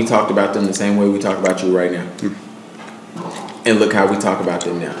up, we talked about them the same way we talk about you right now. And look how we talk about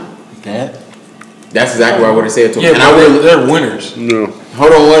them now. That's exactly what I would have said to them. Yeah, and they're winners. No.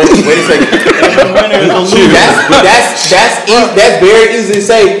 Hold on, wait a second. That's very easy to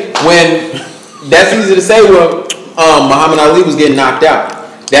say when Muhammad Ali was getting knocked out.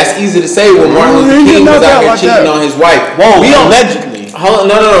 That's easy to say when Martin Luther King was out here cheating on his wife. Whoa, allegedly.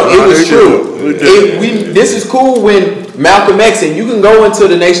 No. It was true. This is cool when Malcolm X, and you can go into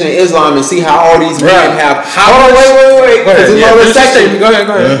the Nation of Islam and see how all these men have. Wait. Go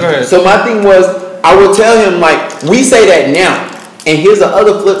ahead. So my thing was, I would tell him, like, we say that now. And here's the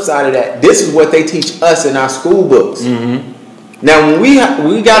other flip side of that. This is what they teach us in our school books. Mm-hmm. Now, when we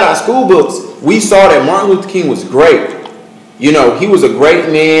got our school books, we saw that Martin Luther King was great. You know, he was a great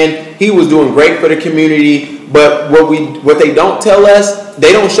man. He was doing great for the community. But what they don't tell us,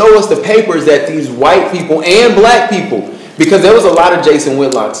 they don't show us the papers that these white people and black people, because there was a lot of Jason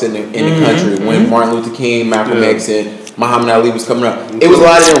Whitlocks in the country when Martin Luther King, Malcolm X, and Muhammad Ali was coming up. It was a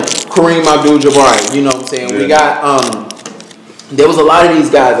lot of them. Kareem Abdul-Jabbar, you know what I'm saying? We got there was a lot of these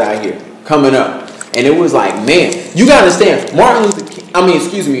guys out here coming up, and it was like, man, you gotta understand,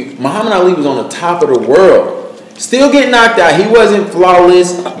 Muhammad Ali was on the top of the world, still getting knocked out. He wasn't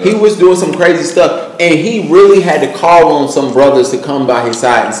flawless. He was doing some crazy stuff, and he really had to call on some brothers to come by his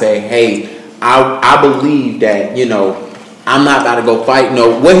side and say, hey, I believe that, you know, I'm not about to go fight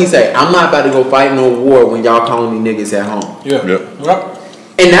no. What he say? I'm not about to go fight no war when y'all calling me niggas at home. Yeah.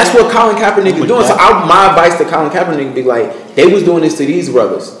 And that's what Colin Kappernick is doing. So my advice to Colin Kappernick would be like, they was doing this to these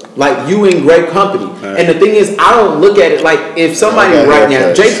brothers. Like, you in great company. Right. And the thing is, I don't look at it like, if somebody right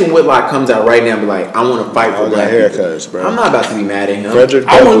now, Jason Whitlock comes out right now and be like, I want to fight for black people. Bro. I'm not about to be mad at him.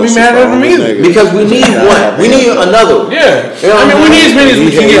 I wouldn't be mad at him either. Because we need one. We need another one. Yeah. You know, I mean, we need as many as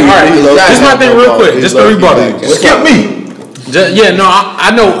we can get. All right. This is my thing real quick. Just to rebuttal. Skip me. I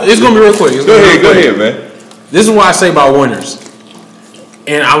know. It's going to be real quick. Go ahead, man. This is what I say about winners.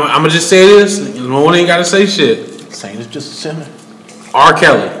 And I'm going to just say this. No one ain't got to say shit. Saying it's just a sinner. R.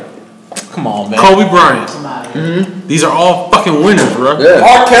 Kelly. Come on, man. Kobe Bryant. These are all fucking winners, bro. Yeah.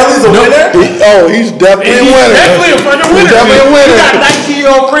 R. Kelly's a winner? He's definitely a winner. Definitely a fucking winner. Definitely a winner. You got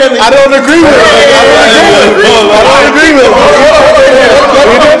 19-year-old friendly. I don't agree with him. He's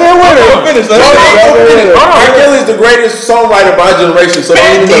definitely a winner. R. Kelly's the greatest songwriter of our generation. So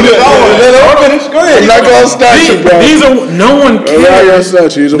let him finish. Go ahead. I'm not gonna snatch him, bro. No one cares.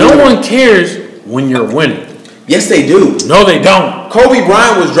 No one cares when you're winning. Yes, they do. No, they don't. Kobe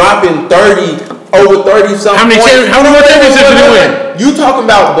Bryant was dropping over 30 something. How many more championships did he win? You talking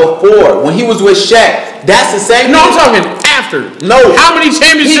about before when he was with Shaq? That's the same. No, I'm talking after. No. How many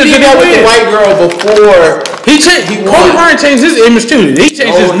championships did he that win? With the white girl before. Kobe Bryant changed his image too. He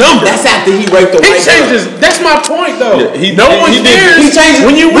changed his number. That's after he raped the white girl. That's my point though. Yeah, no one cares. He changed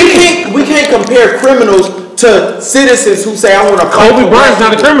when you win. We can't compare criminals to citizens who say I want to. Kobe Bryant's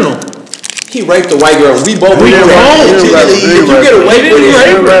not a criminal. He raped the white girl. We both. We don't. If you get away with it,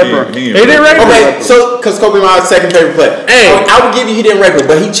 he didn't rape her. Okay, so because Kobe my second favorite player. Hey, I would give you he didn't rape her,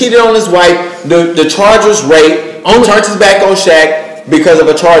 but he cheated on his wife. The charge was rape. Turns his back on Shaq because of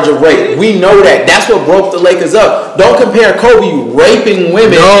a charge of rape. We know that. That's what broke the Lakers up. Don't compare Kobe raping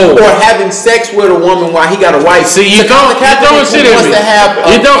women or having sex with a woman while he got a wife. See, you don't shit at me. To have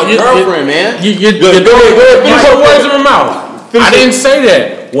a girlfriend, man. You put words in my mouth. I didn't say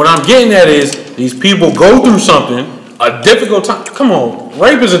that. What I'm getting at is these people go through something, a difficult time. Come on,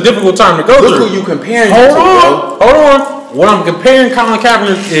 rape is a difficult time to go through. Look who you comparing Hold to, on. What I'm comparing Colin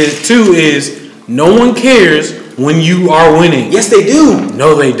Kaepernick is no one cares when you are winning. Yes, they do.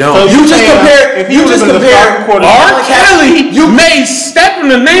 No, they don't. So you just compare R. Kelly. You may step in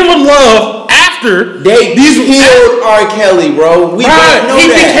the name of love after they killed R. Kelly, bro. We don't know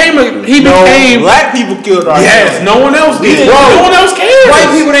that. He became black people killed R. Kelly. Yes, no one else did. Bro, no one else cares.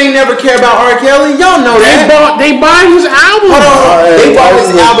 White people ain't never care about R. Kelly. Y'all know that. They buy his album. Hold on. They bought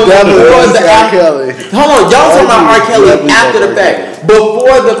his album before the album. Hold on, y'all talking about R. Kelly after the fact. Before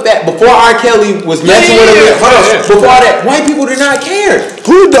R. Kelly was messing with him. Before that, white people did not care.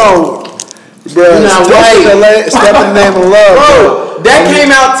 Who don't? Bro, step in the name of love. Bro, that came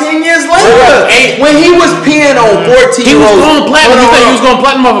out 10 years later. When he was peeing on 14-year-olds. He was going platinum. You think he was going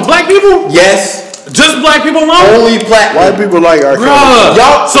platinum over black people? Yes. Just black people alone? Only platinum. White people like R. Kelly. Bruh.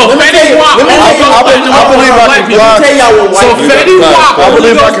 Y'all, So let me Fetty tell you- Wap. let me tell you- I believe I can fly. Let me tell y'all what So white people. Fetty Wap I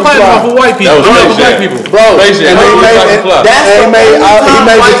believe I only goes can platinum fly. for white people. That was Not for Space black Jam. people. Bro, Space Jam. and I believe I can fly. That's he the made only time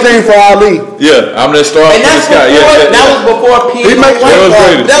the white thing for Ali. Yeah, I'm that star And from the that's sky. before, that was before peeing He on makes- white that was folks.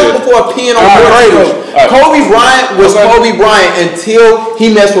 greatest, That was yeah. before peeing on Alright, white greatest. folks. Alright. Kobe Bryant was Kobe Bryant until he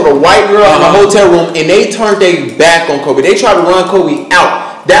messed with a white girl in a hotel room and they turned their back on Kobe. They tried to run Kobe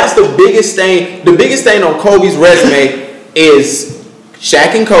out. That's the biggest thing. The biggest thing on Kobe's resume is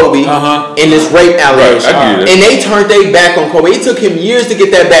Shaq and Kobe and this rape allegation. Right, I get it. And they turned their back on Kobe. It took him years to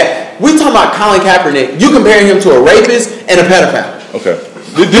get that back. We're talking about Colin Kappernick. You comparing him to a rapist and a pedophile. Okay.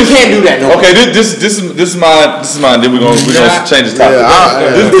 You can't do that no more. Okay, this is mine. Then we're gonna change the topic.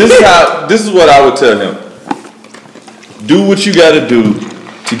 Yeah, This is what I would tell him. Do what you got to do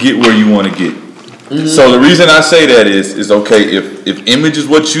to get where you want to get. So the reason I say that is okay. If image is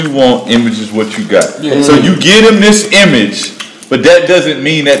what you want, image is what you got. So you get him this image, but that doesn't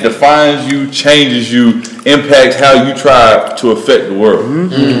mean that defines you, changes you, impacts how you try to affect the world.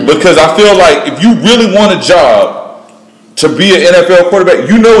 Because I feel like if you really want a job to be an NFL quarterback,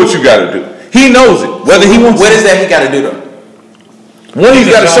 you know what you got to do. He knows it. Whether he wants. What is that he got to do though? One, he's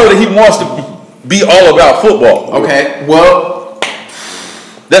got to show that he wants to be all about football. Okay, well,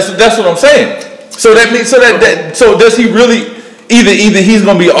 That's what I'm saying. So that means so does he really either he's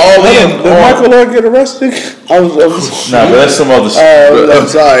gonna be all in? Did Michael Lloyd get arrested? I was Nah, but that's some other shit. I'm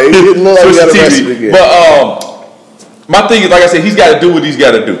sorry. It looked like he got Switch arrested TV. again. But my thing is, like I said, he's got to do what he's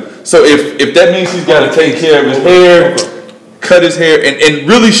got to do. So if that means he's got to take care of his hair, cut his hair, and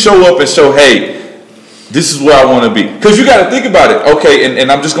really show up and show, hey, this is where I want to be. Because you got to think about it. Okay,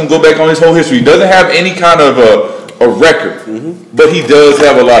 and I'm just going to go back on his whole history. He doesn't have any kind of a record, but he does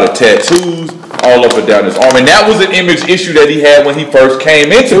have a lot of tattoos all up and down his arm. And that was an image issue that he had when he first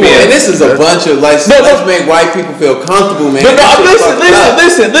came into being. and this is a bunch of let's make white people feel comfortable, man. But no, listen.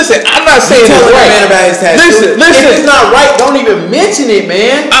 I'm not saying Tell it's a right. man about his tattoo. Listen. If it's not right, don't even mention it,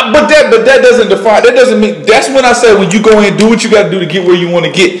 man. But that doesn't define. That doesn't mean. That's when I say when you go in and do what you got to do to get where you want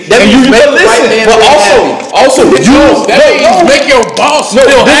to get. That means make the white man But feel also Make your boss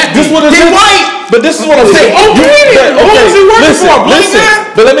feel happy. This what it is. But this is what I'm saying. Listen.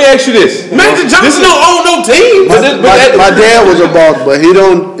 But let me ask you this. Magic Johnson don't own no team. My dad was a boss, but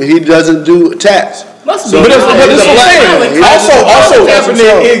he doesn't do tats. But that's what I'm saying. Also,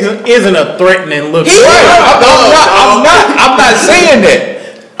 Kaepernick isn't a threatening look. I'm not saying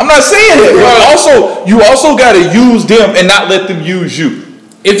that. I'm not saying that. But you also got to use them and not let them use you.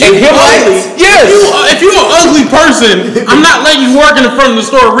 If you're ugly, if you're an ugly person, I'm not letting you work in the front of the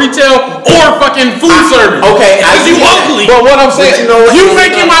store, retail or fucking food service. Okay, because you ugly. But what I'm saying, you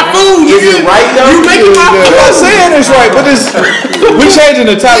making my food. Is it right though? You making my food. I'm not saying it's right, but it's we changing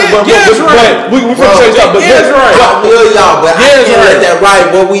the topic. But we change the topic. Yes, right. I feel y'all, but I can't let that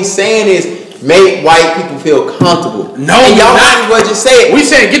ride. What we saying is make white people feel comfortable. No, and y'all might as well just say it. We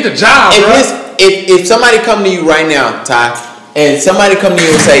saying get the job. If somebody come to you right now, Ty. And somebody come to you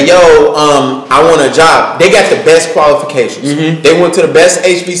and say, yo, I want a job. They got the best qualifications. They went to the best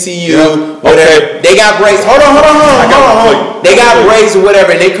HBCU, whatever. They got braids. Hold on. They got braids or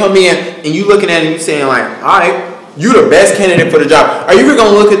whatever, and they come in, and you looking at it and you saying like, all right, you the best candidate for the job. Are you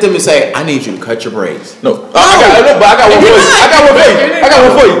going to look at them and say, I need you to cut your braids? No. I got one for you. I got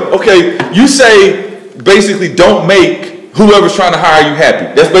one for you. Okay, you say basically don't make whoever's trying to hire you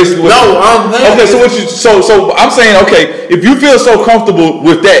happy. That's basically what. Okay. So I'm saying, okay, if you feel so comfortable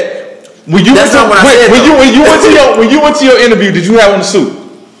with that, when you went to your interview, did you have on a suit?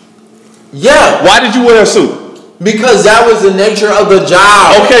 Yeah. Why did you wear a suit? Because that was the nature of the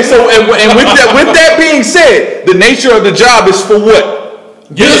job. Okay, so and with that being said, the nature of the job is for what?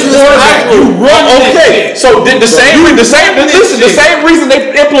 You run. Okay, so the same reason they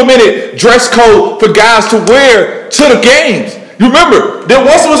implemented dress code for guys to wear to the games. You remember, there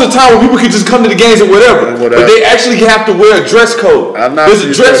was a time when people could just come to the games or whatever. But they actually have to wear a dress code. There's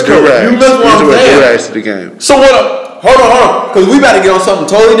a dress code. You know what I'm saying? To the game. So what? Hold on, because we about to get on something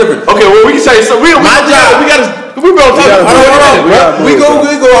totally different. Okay, well we can say so. We gonna talk. We go.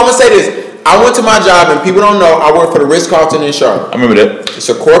 I'm gonna say this. I went to my job, and people don't know, I work for the Ritz-Carlton in Charlotte. I remember that. It's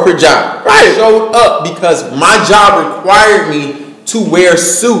a corporate job. I showed up because my job required me to wear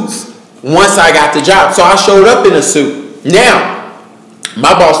suits once I got the job. So I showed up in a suit. Now,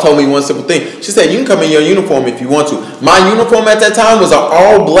 my boss told me one simple thing. She said, you can come in your uniform if you want to. My uniform at that time was an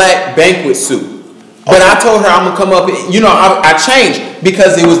all-black banquet suit. But I told her I'm going to come up, I changed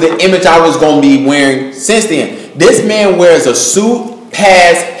because it was the image I was going to be wearing since then. This man wears a suit,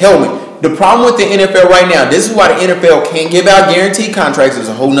 pads, helmet. The problem with the NFL right now, this is why the NFL can't give out guaranteed contracts. It's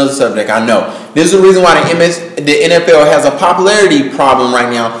a whole nother subject, I know. This is the reason why the NFL has a popularity problem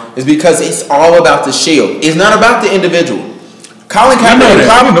right now, is because it's all about the shield. It's not about the individual. Colin Kappernick's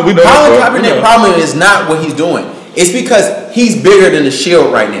problem is not what he's doing. It's because he's bigger than the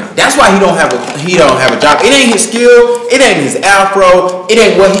shield right now. That's why he don't have a job. It ain't his skill. It ain't his afro. It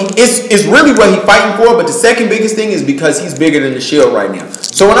ain't what it's really what he's fighting for. But the second biggest thing is because he's bigger than the shield right now.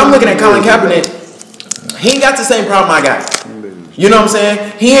 So when I'm looking at Colin Kaepernick, he ain't got the same problem I got. You know what I'm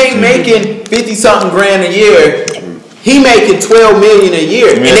saying? He ain't making 50-something grand a year. He making $12 million a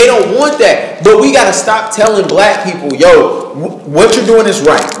year, and they don't want that. But we gotta stop telling black people, yo, what you're doing is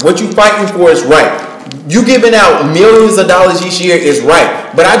right. What you fighting for is right. You giving out millions of dollars each year is right,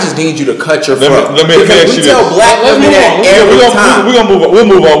 but I just need you to cut your front. Because we tell black women that every time. We'll move on. We'll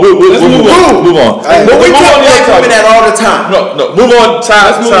move on. But we tell black women that all the time. No. Move on.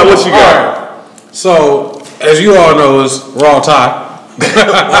 Ty, what you got? Right. So, as you all know, it's Raw Ty.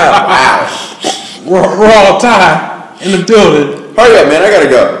 Wow. Raw Ty in the building. Hurry up, man. I gotta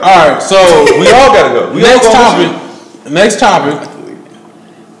go. All right. So we all gotta go. Next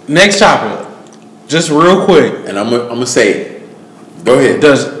topic. Just real quick, and I'm gonna say it. Go ahead.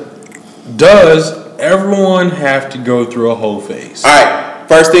 Does everyone have to go through a whole phase? All right.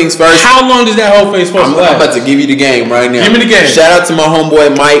 First things first. How long does that whole phase supposed to last? I'm about to give you the game right now. Give me the game. Shout out to my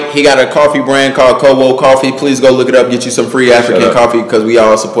homeboy Mike. He got a coffee brand called Kowo Coffee. Please go look it up. Get you some free African coffee because we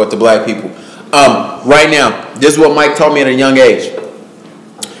all support the black people. Right now, this is what Mike taught me at a young age.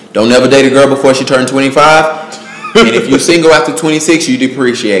 Don't never date a girl before she turned 25. And if you're single after 26, you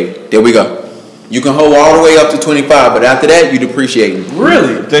depreciate. There we go. You can hold all the way up to 25, but after that, you depreciate.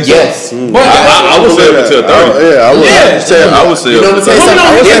 Really? Yes. But I would say up until 30. I would say. You know what I'm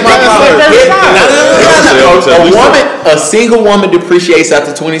saying? A single woman depreciates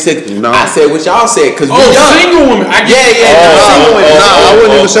after 26. No. I said what y'all said because we're young. Single woman. Single women. I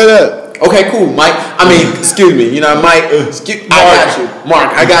wouldn't even say that. Okay, cool, Mike. I mean, excuse me. You know, Mike. I got you,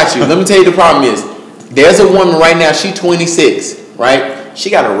 Mark. I got you. Let me tell you the problem is. There's a woman right now. She's 26, right? She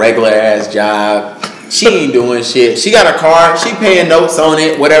got a regular ass job. She ain't doing shit. She got a car. She paying notes on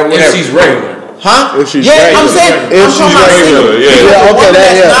it. Whatever. If she's regular. Huh? If she's regular. I'm saying. If she's regular.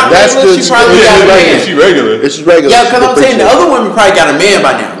 That's the. She probably got a man. If she's regular. If she's regular. Yeah, because I'm saying the other women probably got a man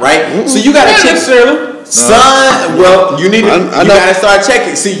by now, right? So you got a chick. Son, well, you need to. You gotta start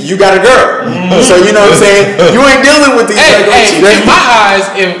checking. See, you got a girl, so you know what I'm saying. You ain't dealing with these. In my eyes,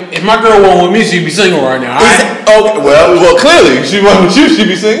 if my girl won't with me, she'd be single right now. Okay, well, clearly she won't with you.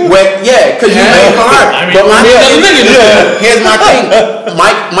 She'd be single. Well, yeah, because you made for her. But here's my thing.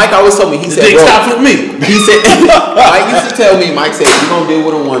 Mike always told me. He said, "Bro, stop with me." He said, Mike used to tell me. Mike said, "You gonna deal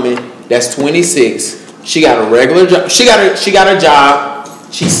with a woman that's 26. She got a regular job. She got a job.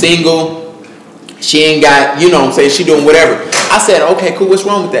 She's single." She ain't got, you know what I'm saying, she doing whatever. I said, okay, cool, what's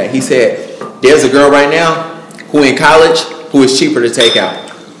wrong with that? He said, there's a girl right now who in college who is cheaper to take out.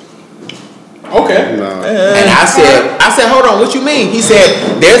 Okay. No. And I said, hold on, what you mean? He said,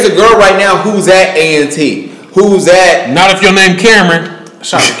 there's a girl right now who's at A&T. Who's at... Not if your name Cameron.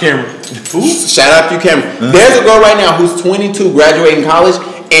 Shout out to Cameron. Shout out to you, Cameron. There's a girl right now who's 22, graduating college.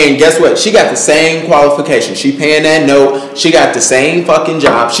 And guess what? She got the same qualifications. She paying that note. She got the same fucking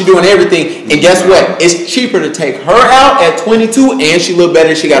job. She doing everything. And guess what? It's cheaper to take her out at 22, and she look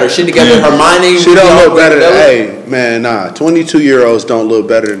better. She got her shit together. Her mind ain't. She don't look better. Hey, man, nah. 22-year-olds don't look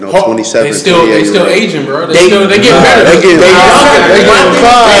better than no 27. They still aging, bro. They get better. They get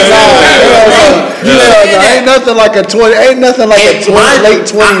ain't nothing like a 20. Ain't nothing like a 20, late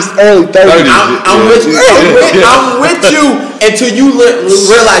 20s, early 30s. I'm with you. I'm with you until you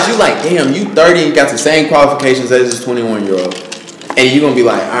realize you like, damn, you 30 and got the same qualifications as this 21-year-old, and you gonna be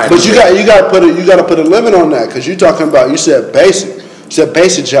like, all right. But you gotta put a limit on that because you're talking about. You said basic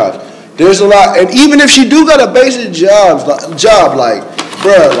jobs. There's a lot, and even if she do got a basic job, like,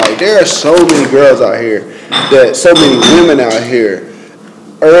 bruh, like there are so many girls out here, so many women out here,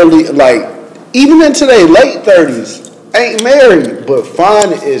 early, like even in today, late 30s. Ain't married, but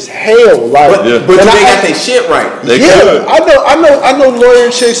fine as hell. Like, but they got their shit right. I know lawyer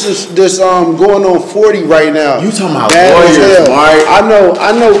chicks that's going on 40 right now. You talking about lawyers, Mark? I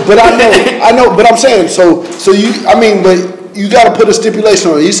know, but I'm saying so you. I mean, but you got to put a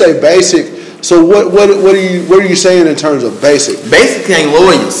stipulation on it. You say basic. So what are you saying in terms of basic? Basic ain't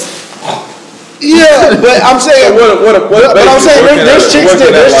lawyers. Yeah, but I'm saying, there's chicks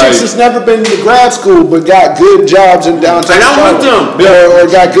that's never been to grad school but got good jobs in downtown Charlotte, or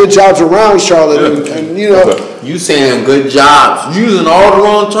got good jobs around Charlotte, and you know. You saying good jobs, using all the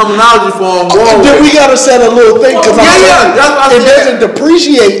wrong terminology for them. Then we gotta set a little thing because it doesn't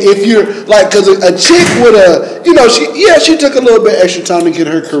depreciate if you're like because a chick with a she took a little bit extra time to get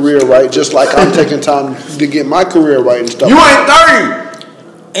her career right, just like I'm taking time to get my career right and stuff. You ain't 30.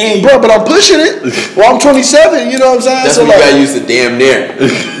 And bro, but I'm pushing it. Well, I'm 27. You know what I'm saying? That's when you got used to damn near.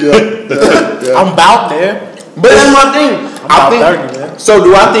 Yeah. I'm about there. But that's my thing. So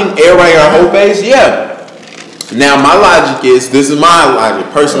do I think everybody got a whole face? Yeah. Now my logic is this is my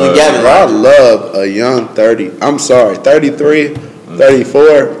logic personally, Gavin. I love a young 30. I'm sorry, 33,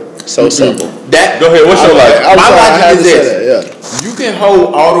 34. So simple. That go ahead. What's your logic? My logic is this. You can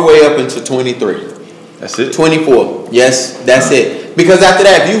hold all the way up into 23. That's it. 24. Yes, that's it. Because after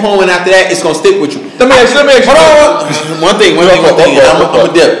that, if you holding after that, it's gonna stick with you. Let me ask you. Hold on. One thing. I'm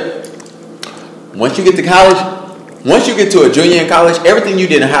a dip. Once you get to college, once you get to a junior in college, everything you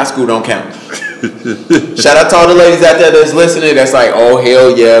did in high school don't count. Shout out to all the ladies out there that's listening. That's like, oh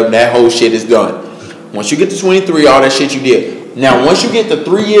hell yeah, that whole shit is done. Once you get to 23, all that shit you did. Now, once you get to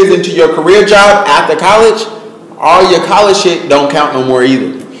 3 years into your career job after college, all your college shit don't count no more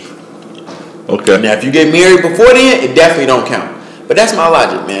either. Okay. Now, if you get married before then, it definitely don't count. But that's my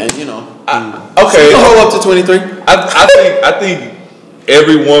logic, man. You know. Okay. So hold up to 23. I think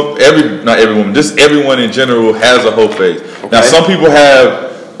not everyone, just everyone in general has a whole phase. Okay. Now, some people have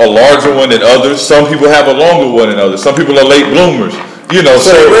a larger one than others. Some people have a longer one than others. Some people are late bloomers. You know,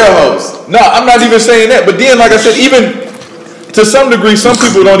 so real hoes. No, I'm not even saying that. But then, like I said, even to some degree, some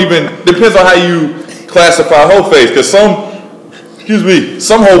people don't even. Depends on how you classify whole phase. Because some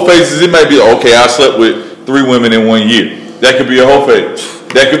whole phases it might be okay. I slept with 3 women in 1 year. That could be a whole phase.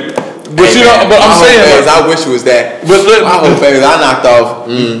 That could. But hey, but I'm saying phase, I wish it was that. But my whole phase I knocked off.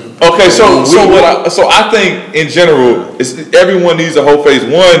 Okay, so I think in general, everyone needs a whole phase.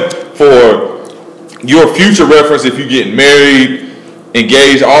 One for your future reference if you're getting married,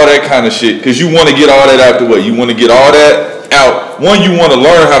 engaged, all that kind of shit. Because you want to get all that out the way. You want to get all that out. One, you want to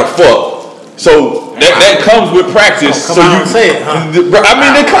learn how to fuck. So that comes with practice. Come on, say it, huh? I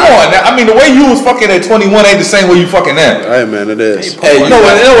mean, come on. Now, I mean, the way you was fucking at 21 ain't the same way you fucking now. Hey, man, it is. Hey, no,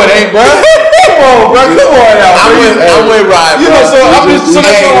 it ain't, bro. Come on, bro. Come on now. I'm with Ryan. You know, so that's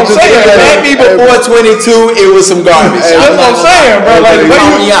what I'm saying. Maybe before 22, it was some garbage. That's what I'm saying, bro. Like the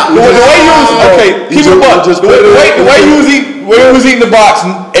way you was okay. Keep it up. The way you was eating. When you was eating the box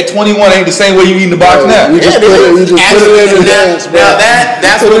at 21 ain't the same way you eating the box now. You just put it in the dance, bro. Now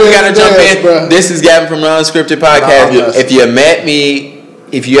that's where we gotta jump in. Bro. This is Gavin from the Unscripted Podcast. If you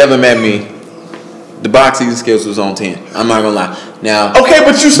ever met me, the box eating skills was on 10. I'm not gonna lie. Now, okay,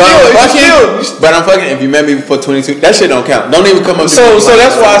 but but I'm fucking. If you met me before 22, that shit don't count. Don't even come up. So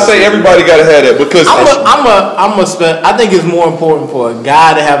that's why I say everybody gotta have that because I think it's more important for a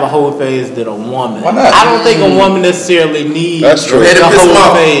guy to have a whole phase than a woman. Why not? I don't think a woman necessarily needs a Go whole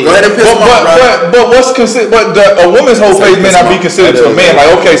ahead and piss him off. But what's considered? But a woman's whole phase may not be considered to a man.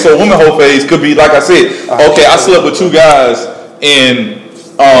 Like okay, so a woman's whole phase could be like I said. Okay, I slept with 2 guys in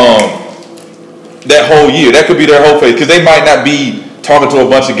that whole year. That could be their whole phase because they might not be talking to a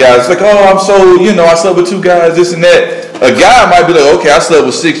bunch of guys. It's like, oh, I'm so, I slept with 2 guys, this and that. A guy might be like, okay, I slept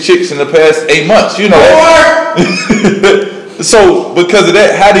with 6 chicks in the past 8 months. So because of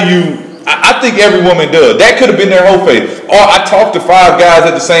that, how do you? I think every woman does. That could have been their whole phase. Or I talked to 5 guys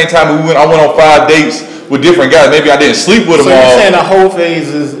at the same time. I went on 5 dates with different guys. Maybe I didn't sleep with them all. So you're saying a whole phase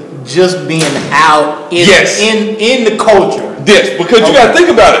is just being out in the culture. Yes, because you got to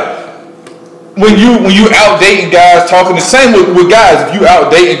think about it. When you out dating guys, talking the same with guys. If you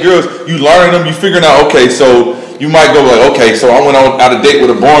out dating girls, you learn them, you figuring out. Okay, so you might go like, okay, so I went out a date with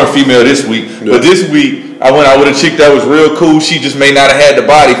a boring female this week, but this week I went out with a chick that was real cool. She just may not have had the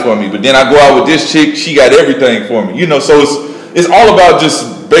body for me, but then I go out with this chick, she got everything for me. So it's all about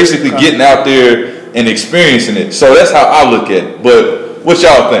just basically getting out there and experiencing it. So that's how I look at it. But what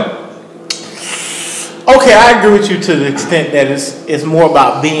y'all think? Okay, I agree with you to the extent that it's more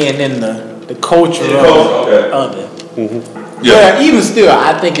about being in the culture of it. Mm-hmm. Yeah. But even still,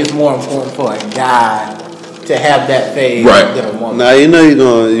 I think it's more important for a guy to have that phase than a woman. Now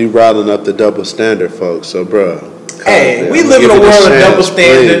you riling up the double standard, folks. So, bro, hey, we live in a world of double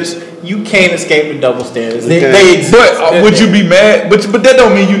standards. Please. You can't escape the double standards. They exist. But would you be mad? But that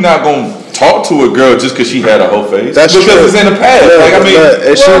don't mean you're not gonna talk to a girl just because she had a whole phase. That's because true. It's in the past.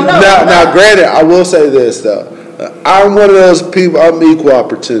 Now, granted, I will say this though. I'm one of those people. I'm equal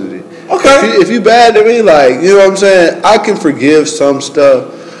opportunity. Okay. If you bad to me, like, you know what I'm saying, I can forgive some stuff,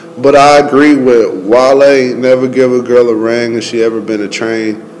 but I agree with Wale. Never give a girl a ring if she ever been a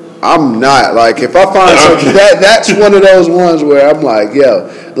train. I'm not. Like, if I find something, that's one of those ones where I'm like, yo,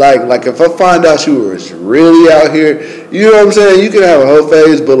 like if I find out you were really out here, you know what I'm saying? You can have a whole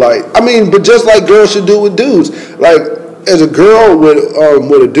phase, but but just like girls should do with dudes. Like, as a girl with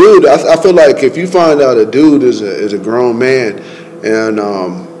a dude, I feel like if you find out a dude is a grown man, and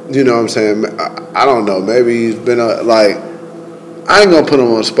you know what I'm saying? I don't know. Maybe he's been I ain't gonna put him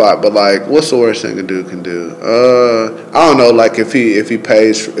on the spot, but like, what's the worst thing a dude can do? I don't know. Like, if he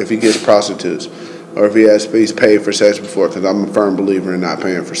gets prostitutes, or if he's paid for sex before, because I'm a firm believer in not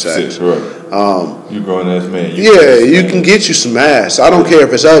paying for sex. Right. You grown ass man. You can get you some ass. I don't care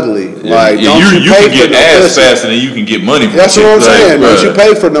if it's ugly. Yeah. Like, you can get ass faster than you can get money. That's what I'm saying. Don't you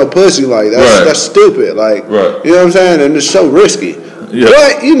pay for no pussy? Like, that's stupid. Like, you know what I'm saying? And it's so risky. Yeah.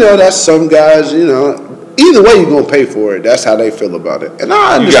 But that's some guys. Either way, you're gonna pay for it. That's how they feel about it, and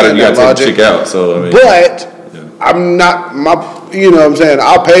I understand that logic. Take the chick out. So, but I'm not you know what I'm saying.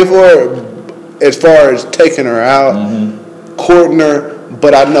 I'll pay for it as far as taking her out, courting her.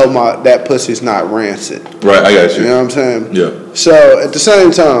 But I know that pussy's not rancid. Right, I got you. You know what I'm saying? Yeah. So at the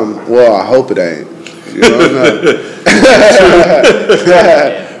same time, well, I hope it ain't. You know what I'm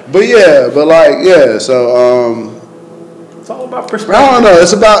saying? So. It's all about perspective. I don't know.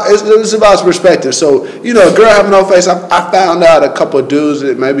 It's about perspective. So, a girl having no face. I found out a couple of dudes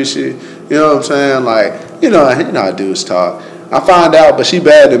that maybe she, you know what I'm saying? Like, how dudes talk. I find out, but she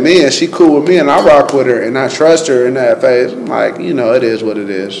bad to me and she cool with me and I rock with her and I trust her in that phase. I'm like, it is what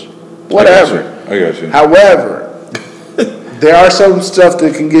it is. Whatever. I got you. However, there are some stuff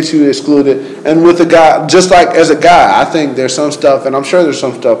that can get you excluded. And with a guy, just like as a guy, I think there's some stuff, and I'm sure there's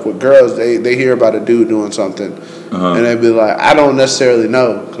some stuff with girls, they hear about a dude doing something, and they be like, I don't necessarily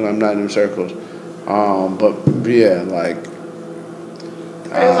know because I'm not in them circles. But yeah, like.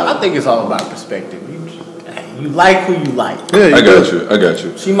 I think it's all about perspective. You like who you like. Yeah, I got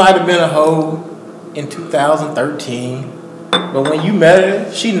you. She might have been a hoe in 2013, but when you met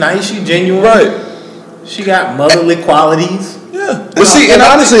her, she nice, she genuine. Right. She got motherly qualities. Yeah. But and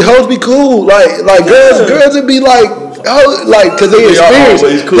honestly, hoes be cool. Like girls would be like, because they experience.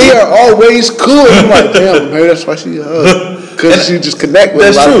 They are always cool. I'm like, damn, maybe that's why she a hoe. Because she just connect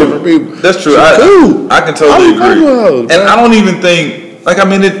with a lot of different people. That's true. Cool. I can totally agree. And I don't even think,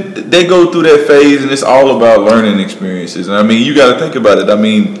 they go through that phase, and it's all about learning experiences. And you got to think about it.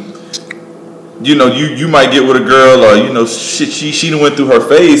 You might get with a girl, or she done went through her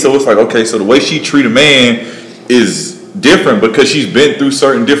phase, so it's like, okay, so the way she treat a man is different because she's been through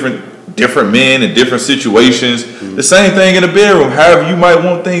certain different men in different situations. Mm-hmm. The same thing in the bedroom. However you might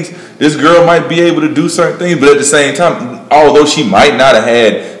want things, this girl might be able to do certain things, but at the same time, although she might not have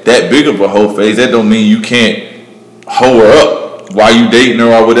had that big of a hoe phase, that don't mean you can't hoe her up while you dating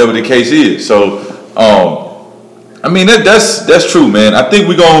her or whatever the case is. So, that's true, man. I think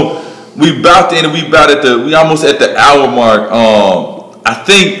we almost at the hour mark. I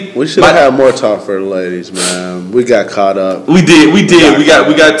think we should have had more talk for the ladies, man. We got caught up. We did. We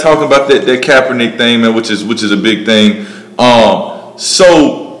got talking about that Kaepernick thing, man, which is a big thing.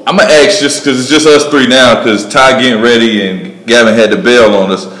 So I'm gonna ask just because it's just us three now, because Ty getting ready and Gavin had to bail on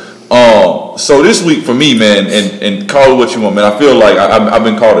us. So this week for me, man, and call it what you want, man. I feel like I've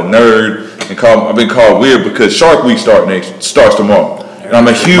been called a nerd and I've been called weird because Shark Week starts tomorrow. And I'm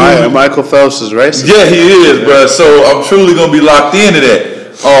a huge Michael Phelps is racist. Yeah, he is, bro. So I'm truly gonna be locked into that.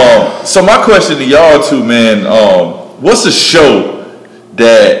 So my question to y'all too, man. What's a show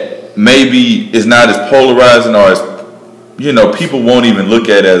that maybe is not as polarizing or as people won't even look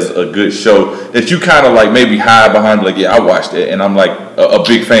at as a good show that you kind of like maybe hide behind, like, yeah, I watched it and I'm like a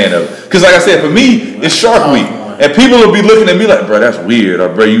big fan of it. Because like I said, for me, it's Shark Week. And people will be looking at me like, bro, that's weird. Or,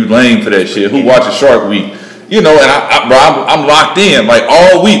 bro, you lame for that shit. Who watches Shark Week? And I'm locked in like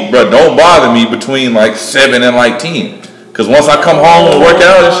all week, bro. Don't bother me between like 7 and like 10. Because once I come home and work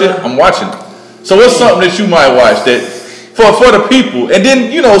out and shit, I'm watching it. So what's something that you might watch that for the people? And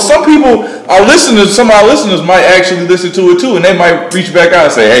then, some people are listeners, some of our listeners might actually listen to it too, and they might reach back out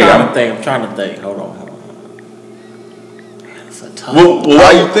and say, hey, I'm trying to think. Hold on. That's a tough. Well,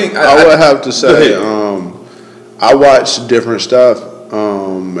 why you think? I would have to say, I watch different stuff.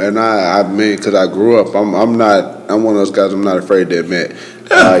 And because I grew up, I'm one of those guys. I'm not afraid to admit.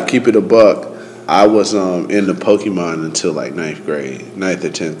 Keep it a buck. I was into Pokemon until like 9th or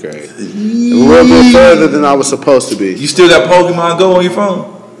 10th grade. A little bit further than I was supposed to be. You still got Pokemon Go on your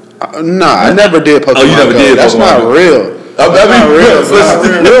phone? I never did Pokemon Go. You never did? That's not real. Real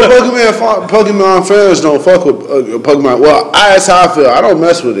Pokemon fans don't fuck with Pokemon. Well, that's how I feel. I don't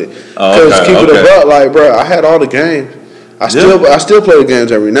mess with it. Because keep it a buck, like, bro, I had all the games. I still play the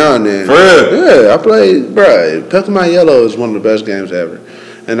games every now and then. For real? Yeah, I play, bro. Pokemon Yellow is one of the best games ever.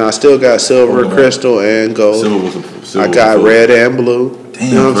 and I still got silver, crystal, and gold. I got red and blue. Damn,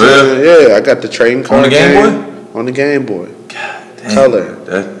 you know what I'm saying? Yeah, I got the trading card on the Game Boy. On the Game Boy. God damn. Color.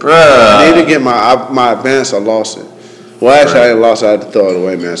 Bruh. I need to get my advance. I lost it. Well, actually, I didn't lost it. I had to throw it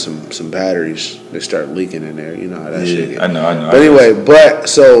away, man. Some batteries, they start leaking in there. You know how that shit gets. I know. But anyway,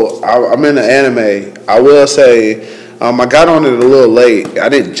 so I'm in the anime. I will say, I got on it a little late. I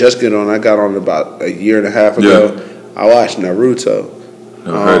didn't just get on. I got on it about a year and a half ago. Yeah. I watched Naruto.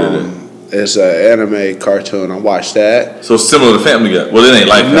 Never heard of it. It's an anime cartoon. I watched that. So similar to Family Guy. Well, it ain't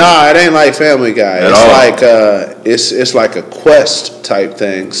like Family Guy. Nah, it ain't like Family Guy. It's like a quest type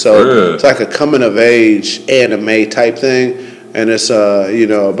thing. So it's like a coming of age anime type thing, and it's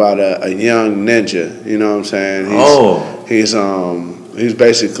about a young ninja. You know what I'm saying? He's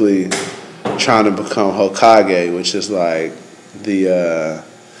basically trying to become Hokage, which is like the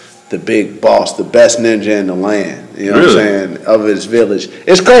big boss, the best ninja in the land. You know what I'm saying? Of his village.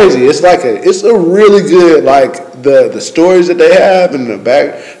 It's crazy. It's a really good, like, the stories that they have in the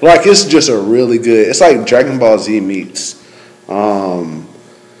back. Like, it's just a really good, it's like Dragon Ball Z meets, but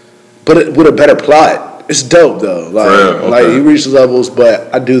with a better plot. It's dope though. Like you reach levels,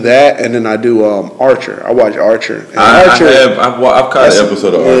 but I do that, and then I do Archer. I watch Archer. And I've caught an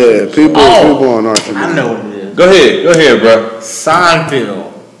episode of Archer. Yeah, people on Archer. I know what it is. Go ahead, bro. Seinfeld.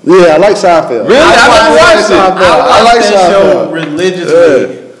 Yeah, I like Seinfeld. Really? I never watched it. I like that show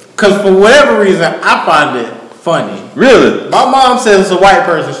religiously. Because for whatever reason, I find it funny. Really? My mom says it's a white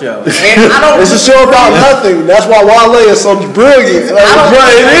person show. And I don't. It's a show about nothing. That's why Wale is so brilliant. It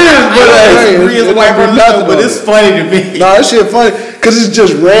is a white person show, but it's funny to me. No, that shit funny because it's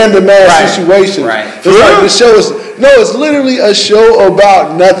just random ass situations. Right. It's like the show is it's literally a show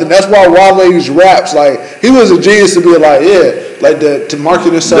about nothing. That's why Wale's raps like he was a genius to be like to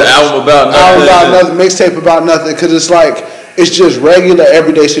market himself. The album about nothing, mixtape about nothing because it's like. It's just regular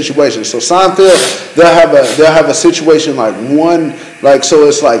everyday situations. So Seinfeld, they'll have a situation like one so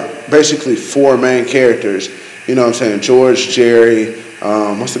it's like basically four main characters. You know what I'm saying? George, Jerry,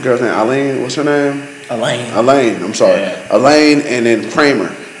 what's the girl's name? Eileen, what's her name? Elaine, I'm sorry. Yeah. Elaine and then Kramer.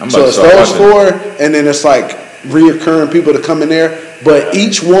 So it's those four and then it's like reoccurring people to come in there. But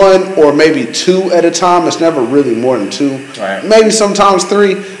each one or maybe two at a time, it's never really more than two. Right. Maybe sometimes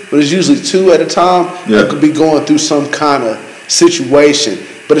three, but it's usually two at a time. Yeah. That could be going through some kind of situation.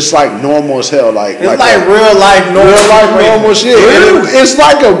 But it's like normal as hell. It's like real life normal shit. It's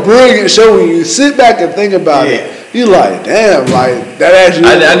like a brilliant show when you sit back and think about it. You like, damn, like that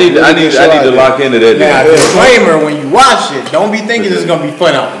actually. I need to lock into that. Now, disclaimer: when you watch it, don't be thinking it's gonna be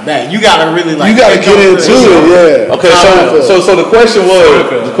fun out the back. You gotta really You gotta get into it. Yeah. Okay. So the question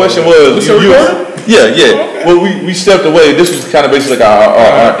was. Yeah. Well, we stepped away. This was kind of basically like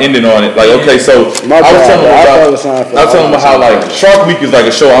our ending on it. Like, okay, so I was telling them about how like Shark Week is like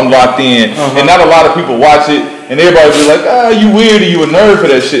a show I'm locked in, and not a lot of people watch it. And everybody be like, you weird or you a nerd for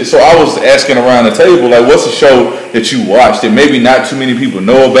that shit. So I was asking around the table, like, what's a show that you watched that maybe not too many people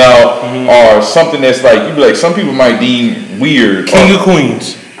know about, or something that's like, you be like, some people might deem weird. King of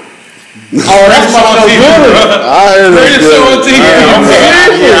Queens. Oh, that's my show. I heard greatest show on TV.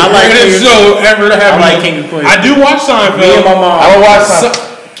 I like greatest show ever to happen. I like King of Queens. I do watch Seinfeld. Me and my mom. I don't watch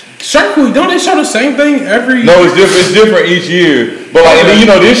Seinfeld. Shark Week, don't they show the same thing every? No, it's different. It's different each year. But like,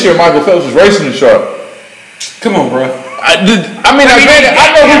 this year Michael Phelps was racing the shark. Come on, bro. I know who's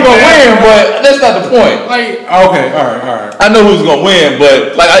gonna win, but that's not the point. Like, okay, all right. I know who's gonna win,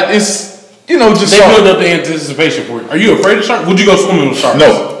 but like, it's just they build up the anticipation for it. Are you afraid of sharks? Would you go swimming with sharks?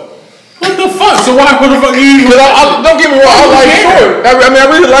 No. What the fuck? So why the fuck you? Because don't get me wrong, I like sharks. I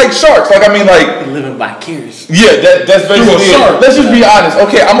really like sharks. Like, living vicariously. Yeah, that's basically it. Let's just be honest.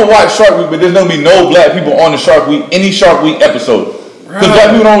 Okay, I'm gonna watch Shark Week, but there's gonna be no black people on the Shark Week, any Shark Week episode. Because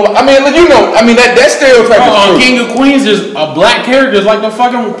black people don't. That stereotype is true. King of Queens is a black character, is like the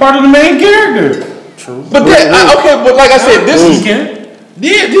fucking part of the main character. True. But but like I said, this is.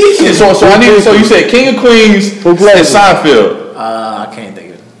 Yeah, these. So you said King of Queens and Seinfeld. I can't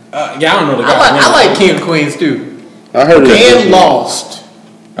think of it. I don't know the guy. I like King of Queens too. I heard it. And Lost.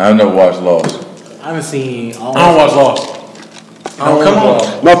 I've never watched Lost. I haven't seen all. I don't watch Lost. Come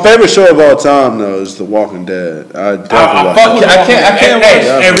on. My favorite show of all time though is The Walking Dead. I definitely I can't watch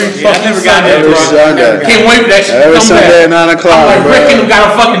every fucking every Sunday. Can't wait for that shit. Every Sunday at 9 o'clock. I'm like, Rick and them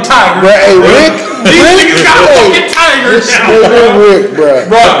got a fucking tiger. Hey, Rick. These niggas got a fucking tiger. Rick, bro.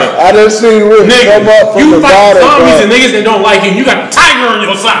 I done seen Rick come up from the bottom. You fight zombies and niggas that don't like him. You got a tiger on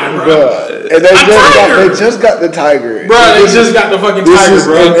your side, bro. And they just got the tiger. Bro, they just got the fucking tiger,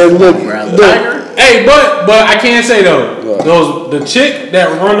 bro. And look, tiger. Hey, but I can't say though. The chick that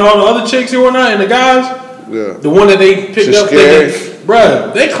run all the other chicks and whatnot, and the guys, the one that they picked up,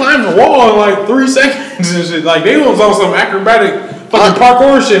 bruh, they climbed the wall in like 3 seconds and shit. Like they was on some acrobatic fucking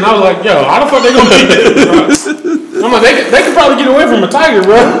parkour shit. And I was like, yo, how the fuck they gonna beat this, bro? I'm like, they could probably get away from a tiger,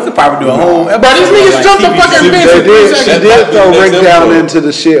 bro. They could probably do a whole. But these niggas jumped the fucking fence in 3 They seconds. did throw Rick down into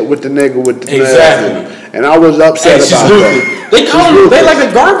the shit with the nigga with the Exactly. mask. And I was upset about that. They call them, they like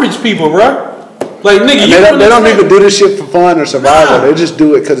the garbage people, bro. Like nigga, They don't even do this shit for fun or survival. They just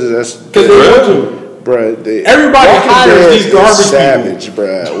do it because they want to. Bruh, everybody hires these garbage savage, people.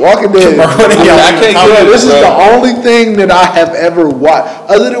 Bruh. Walking Dead. I can't get it. This is the only thing that I have ever watched,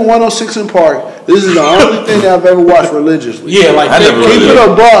 other than 106 in Park. This is the only thing that I've ever watched religiously. Yeah, like keep it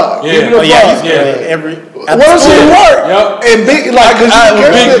a buck. Keep it a buck. Every. Once it work, and big like because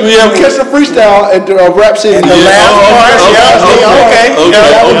you catch the freestyle at Rap City. The last part,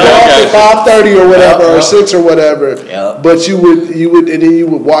 okay. 5:30 or whatever, or 6 or whatever. But you would, and then you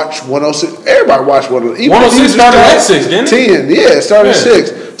would watch 106. Everybody watched 106. 106 started at 6, didn't it? 10, yeah, it started at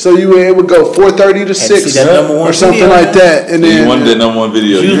 6. So it would go 4:30 to 6 or something like that, and then you wanted that number 1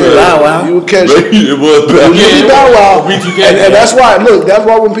 video. You would catch it. It was Bow Wow, and that's why. Look, that's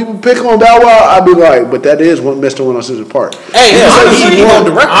why when people pick on Bow Wow, I'd be like, but that is Mr. 106 Park. Hey, honestly,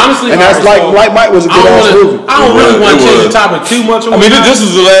 and that's like Mike was a good ass movie. I don't really want to change the topic too much. I mean, this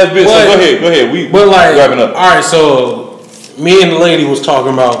is the last bit. So go ahead. We wrapping up. All right, so me and the lady was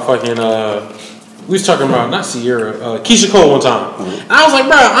talking about fucking. We was talking about not Sierra, Keisha Cole one time, and I was like,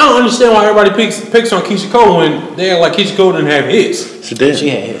 bro, I don't understand why everybody picks on Keisha Cole when they act like Keisha Cole didn't have hits. She did. She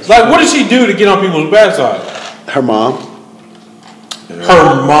had hits. Like, what did she do to get on people's bad side? Her mom.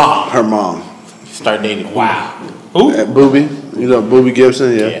 Her mom. Start dating. Wow. Who? Booby. You know Booby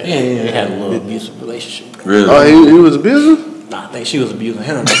Gibson. Yeah. They had a little abusive relationship. Really? Oh, he was abusive. Nah, I think she was abusing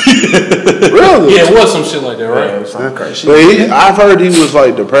him. Really? Yeah, it was some shit like that, right? Yeah, it was something crazy. But I've heard he was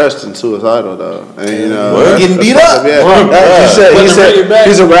like depressed and suicidal though, and getting beat up. Yeah, he said back.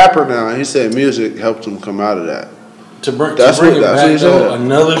 he's a rapper now. He said music helped him come out of that. To bring That's it what back he though, said.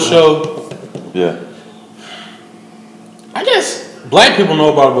 another show. Yeah. I guess black people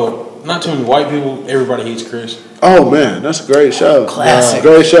know about it, but not too many white people. Everybody hates Chris. Oh man, that's a great show. Classic.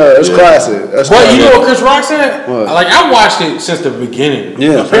 Great show. It's classic. That's But classic. you know what Chris Rock said? What? Like I watched it since the beginning.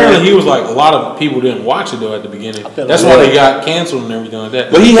 Yeah. Apparently he was like a lot of people didn't watch it though at the beginning. That's why they got canceled and everything like that.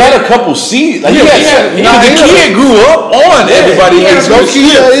 But he had a couple seasons. Like Yeah, the kid grew up on everybody. He had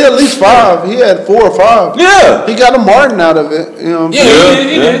at least 5. He had 4 or 5. Yeah. He got a Martin out of it. You know what I'm saying?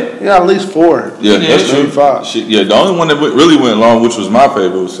 He did. He got at least 4. Yeah, that's true. 5. Shit, yeah, the only one that really went long, which was my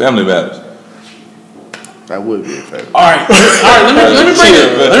favorite, was Family Matters. That would be a favorite. All right. Let me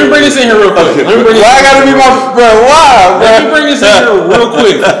bring this in here real quick. Why I gotta be my bro? Why, bro? Let me bring this in here real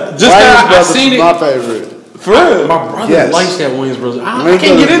quick. Just I seen it. My favorite. For real. My brother Yes. likes that Wayans Brothers. I Wayans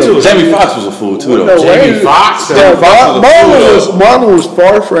can't get Brothers into it. Jamie Foxx was a fool too, though. No way. Jamie Foxx. Marlon was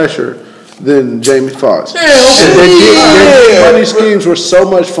far fresher than Jamie Foxx. Yeah, okay. Their funny schemes were so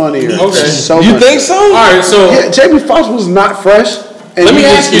much funnier. Okay. So You much. think so? All right, so Yeah, Jamie Foxx was not fresh. And Let me he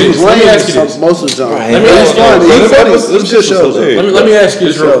was- ask you he was this. Let me lame ask you this. Most of the time. Let me ask you this. He's funny. Let's It's just shows. let me ask you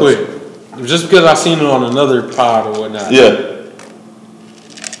this real quick. Just because I seen it on another pod or whatnot. Yeah.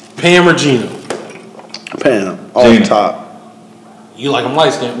 Pam or Gina? Pam, all Gina. top. You like them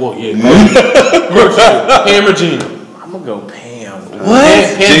light skinned? Well, yeah. Pam or Gina? I'm gonna go Pam.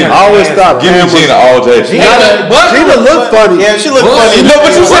 What? Gina. I always thought Give me Pam was. Gina all day. Gina looked funny. Yeah, she looked What? funny. No,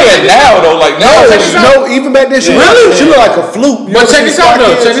 but you say it now though. Like now, No, even back then she looked like a flute. You But ever check seen this out though.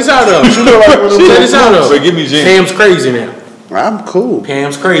 Sparky? Check this out though. She look like one of them Check this out though. So give me Gina. Pam's crazy now. I'm cool.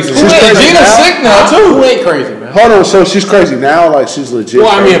 Pam's crazy. She's now. crazy Gina's now? sick now too. Who ain't crazy, man? Hold on, so she's crazy now? Like she's legit? Well,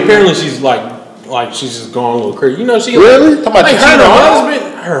 I mean, crazy? apparently she's like she's just going a little crazy. You know, she Really? like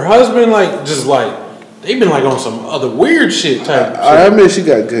her husband, like just like they've been like on some other weird shit type. I mean, she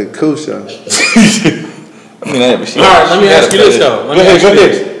got good cool show. I mean, All right, let me ask you this though. Let me ask you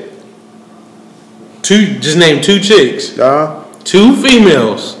this. Just name 2 chicks, 2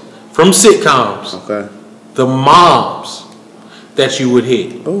 females from sitcoms. Okay. The moms that you would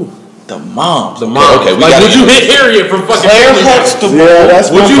hit. Ooh, the moms. The moms. Okay, we like, gotta would you get hit Harriet from fucking Claire Family Matters? Huxtable. Yeah, that's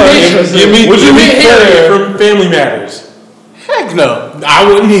Would my you favorite. hit? Would you hit Harriet from Family Matters? Heck no. I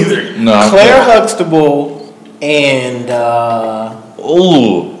wouldn't either. No. I Claire can't. Huxtable and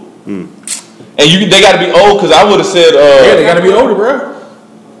Ooh. And they got to be old because I would have said. Yeah, they gotta be older, bro.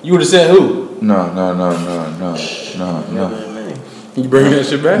 You would have said who? No. You bringing that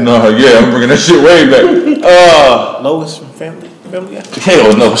shit back? No, yeah, I'm bringing that shit way back. Lois from Family Guy.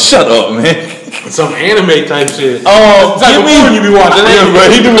 Hell no, shut up, man. Some anime type shit. Oh, Give me. You be watching. Yeah, bro,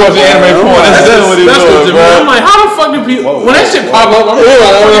 he do watch anime porn. That's what he doing, bro. I'm like, how the fuck do people? When that shit pop up, I'm like,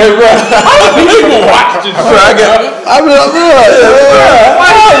 how do people watch this? I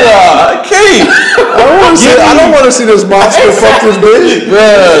don't want to see this monster fuck this bitch.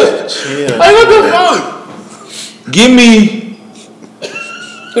 Like, what the fuck? Give me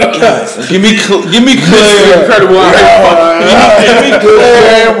Claire. Incredible. Give me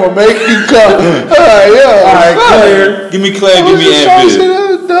Claire will make you come. Alright, Claire. Give me Claire. Give me Aunt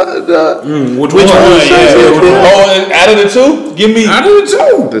Viv. Which one? Oh, out of the two, give me out of the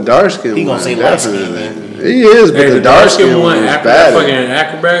two. The dark skin. He gonna say light skin, man. He is, but the dark skin one is after bad. that fucking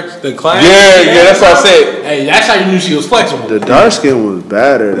acrobats, the class. Yeah, that's what I said. Hey, that's how you knew she was flexible. The dark skin was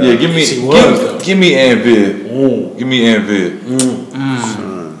badder. Though. Yeah, give me Aunt Viv. Give me Aunt Viv.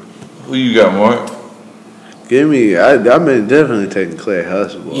 Who you got, Mark? Give me. I mean, definitely taking Claire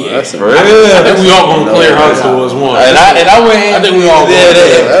Huxtable. Yeah, that's I think we all going Claire Huxtable as one. And I went. I think we all. Bro.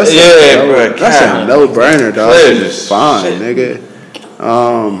 That's a no-brainer, dog. Claire She's fine, nigga.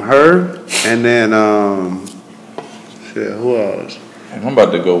 Her and then shit. Who else? I'm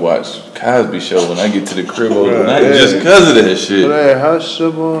about to go watch Cosby Show when I get to the crib overnight, just because of that shit. Claire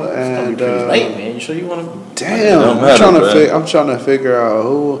Huxtable and Late, man. You sure you want to? damn, I'm trying to figure out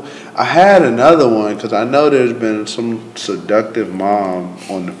who. I had another one because I know there's been some seductive mom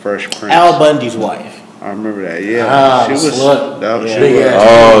on the Fresh Prince. Al Bundy's wife. I remember that. Yeah, she was. Slut. Oh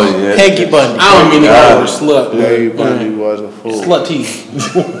yeah, Peggy Bundy. I don't mean to call her slut. Peggy Bundy was a fool. Slut teeth.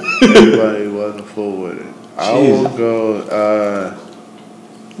 Peggy Bundy was a fool with it. I will go.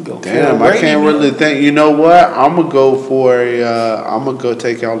 Damn, I can't really think. You know what? I'm gonna go for I'm gonna go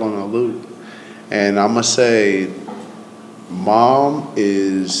take y'all on a loop, and I'm gonna say, Mom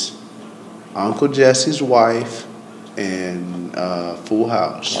is Uncle Jesse's wife, and Full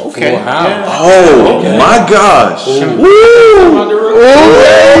House. Okay. Full House. Oh my gosh! She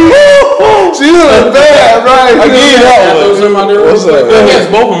was bad, right? I give you that one. What's up? I guess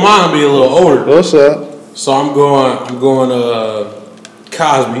both of mine will be a little older. What's up? So I'm going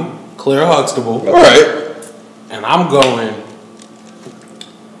Cosby, Claire Huxtable. All right. And I'm going.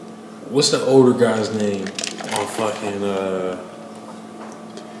 What's the older guy's name on fucking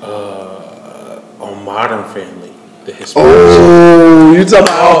on Modern Family? The Hispanic. Oh, you talking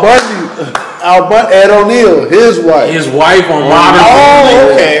about Al Bundy, Ed O'Neill, his wife. His wife on Modern Family.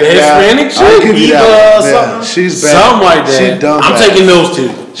 Oh, okay. The Hispanic I'll give you chick. that. something. She's bad. Something like that. She dumb I'm bad. taking those two.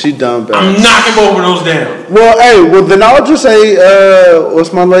 She dumb bad. I'm knocking both of those down. Well, hey, then I'll just say,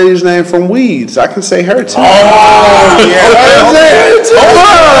 what's my lady's name from Weeds? I can say her too. Oh, yeah. I can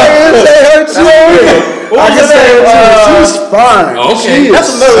say her too. I can say she's fine. Okay. She That's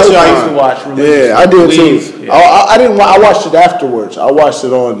is another so show I used fine. to watch. Yeah, I did Weeds, too. I didn't. I watched it afterwards. I watched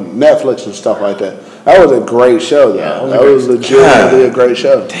it on Netflix and stuff like that. That was a great show, though. Yeah, that was legitimately a great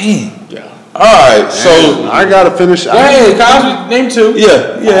show. Damn. Yeah. All right. So I gotta finish. Hey, Cosby, name two.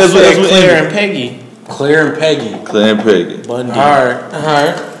 yeah. As Claire and Peggy. Claire and Peggy. Claire and Peggy. Bundy. All right.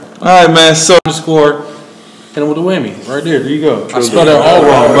 All right, man. So Score. Hit him with a whammy. Right there. There you go. I spelled that all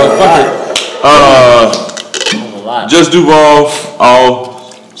wrong, but fuck it. Just Duval,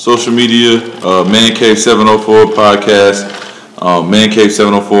 all social media, Man Cave 704 podcast, Man Cave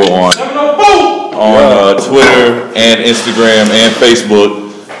 704 on Twitter and Instagram and Facebook.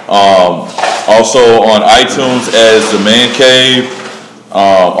 Also on iTunes as the Man Cave.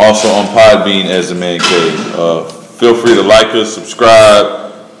 Also on Podbean as the Man Cave. Feel free to like us,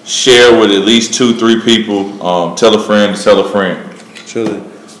 subscribe, share with at least 2-3 people. Tell a friend to tell a friend. Truly.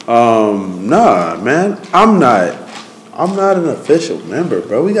 Nah, man. I'm not an official member,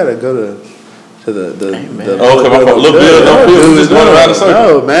 bro. We gotta go to the Little Bill, don't feel just going around the circle.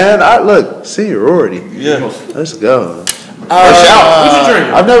 No, man. Look, seniority. Yeah. Let's go. Fresh out. What you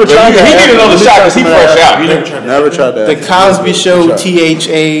drinking? I've never tried that. He needed another shot because he fresh out. Never tried that. The Cosby Show.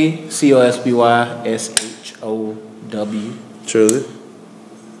 THACOSBY Truly.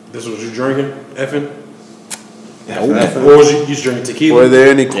 This was you drinking, effing? Or was you drinking tequila? Were there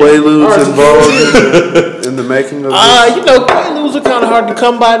any Quaaludes involved in the making of this? You know, Quaaludes are kind of hard to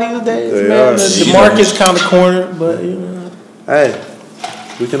come by these days, They man. are. The market's kind of cornered, but you know. Hey,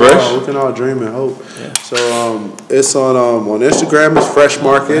 we can all dream and hope. Yeah. So it's on Instagram. It's Fresh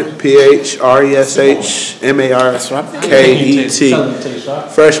Market, PHRESHMARKET.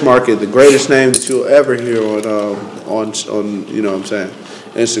 Fresh Market, the greatest name that you'll ever hear on you know what I'm saying,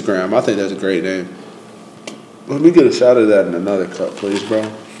 Instagram. I think that's a great name. Let me get a shot of that in another cup, please, bro.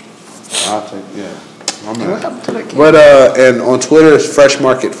 I'll take, yeah. But and on Twitter it's Fresh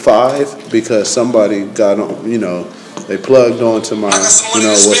Market 5 because somebody got on, they plugged onto my,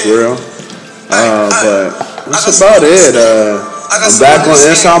 what's real. But that's about it. I'm back on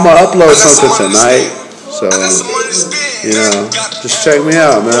Insta. I'm gonna upload something tonight. So, just check me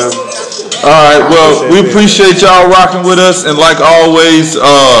out, man. All right, well, we appreciate y'all rocking with us, and like always,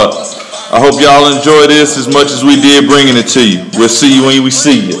 I hope y'all enjoy this as much as we did bringing it to you. We'll see you when we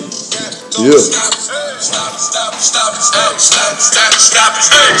see you. Yeah. Stop.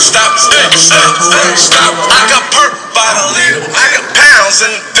 I got perk by the liter. I got pounds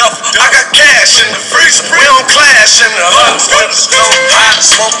in the duffel. I got cash in the freezer. We don't clash in the huddle. No hot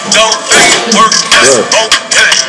smoke, dope, work, that's okay.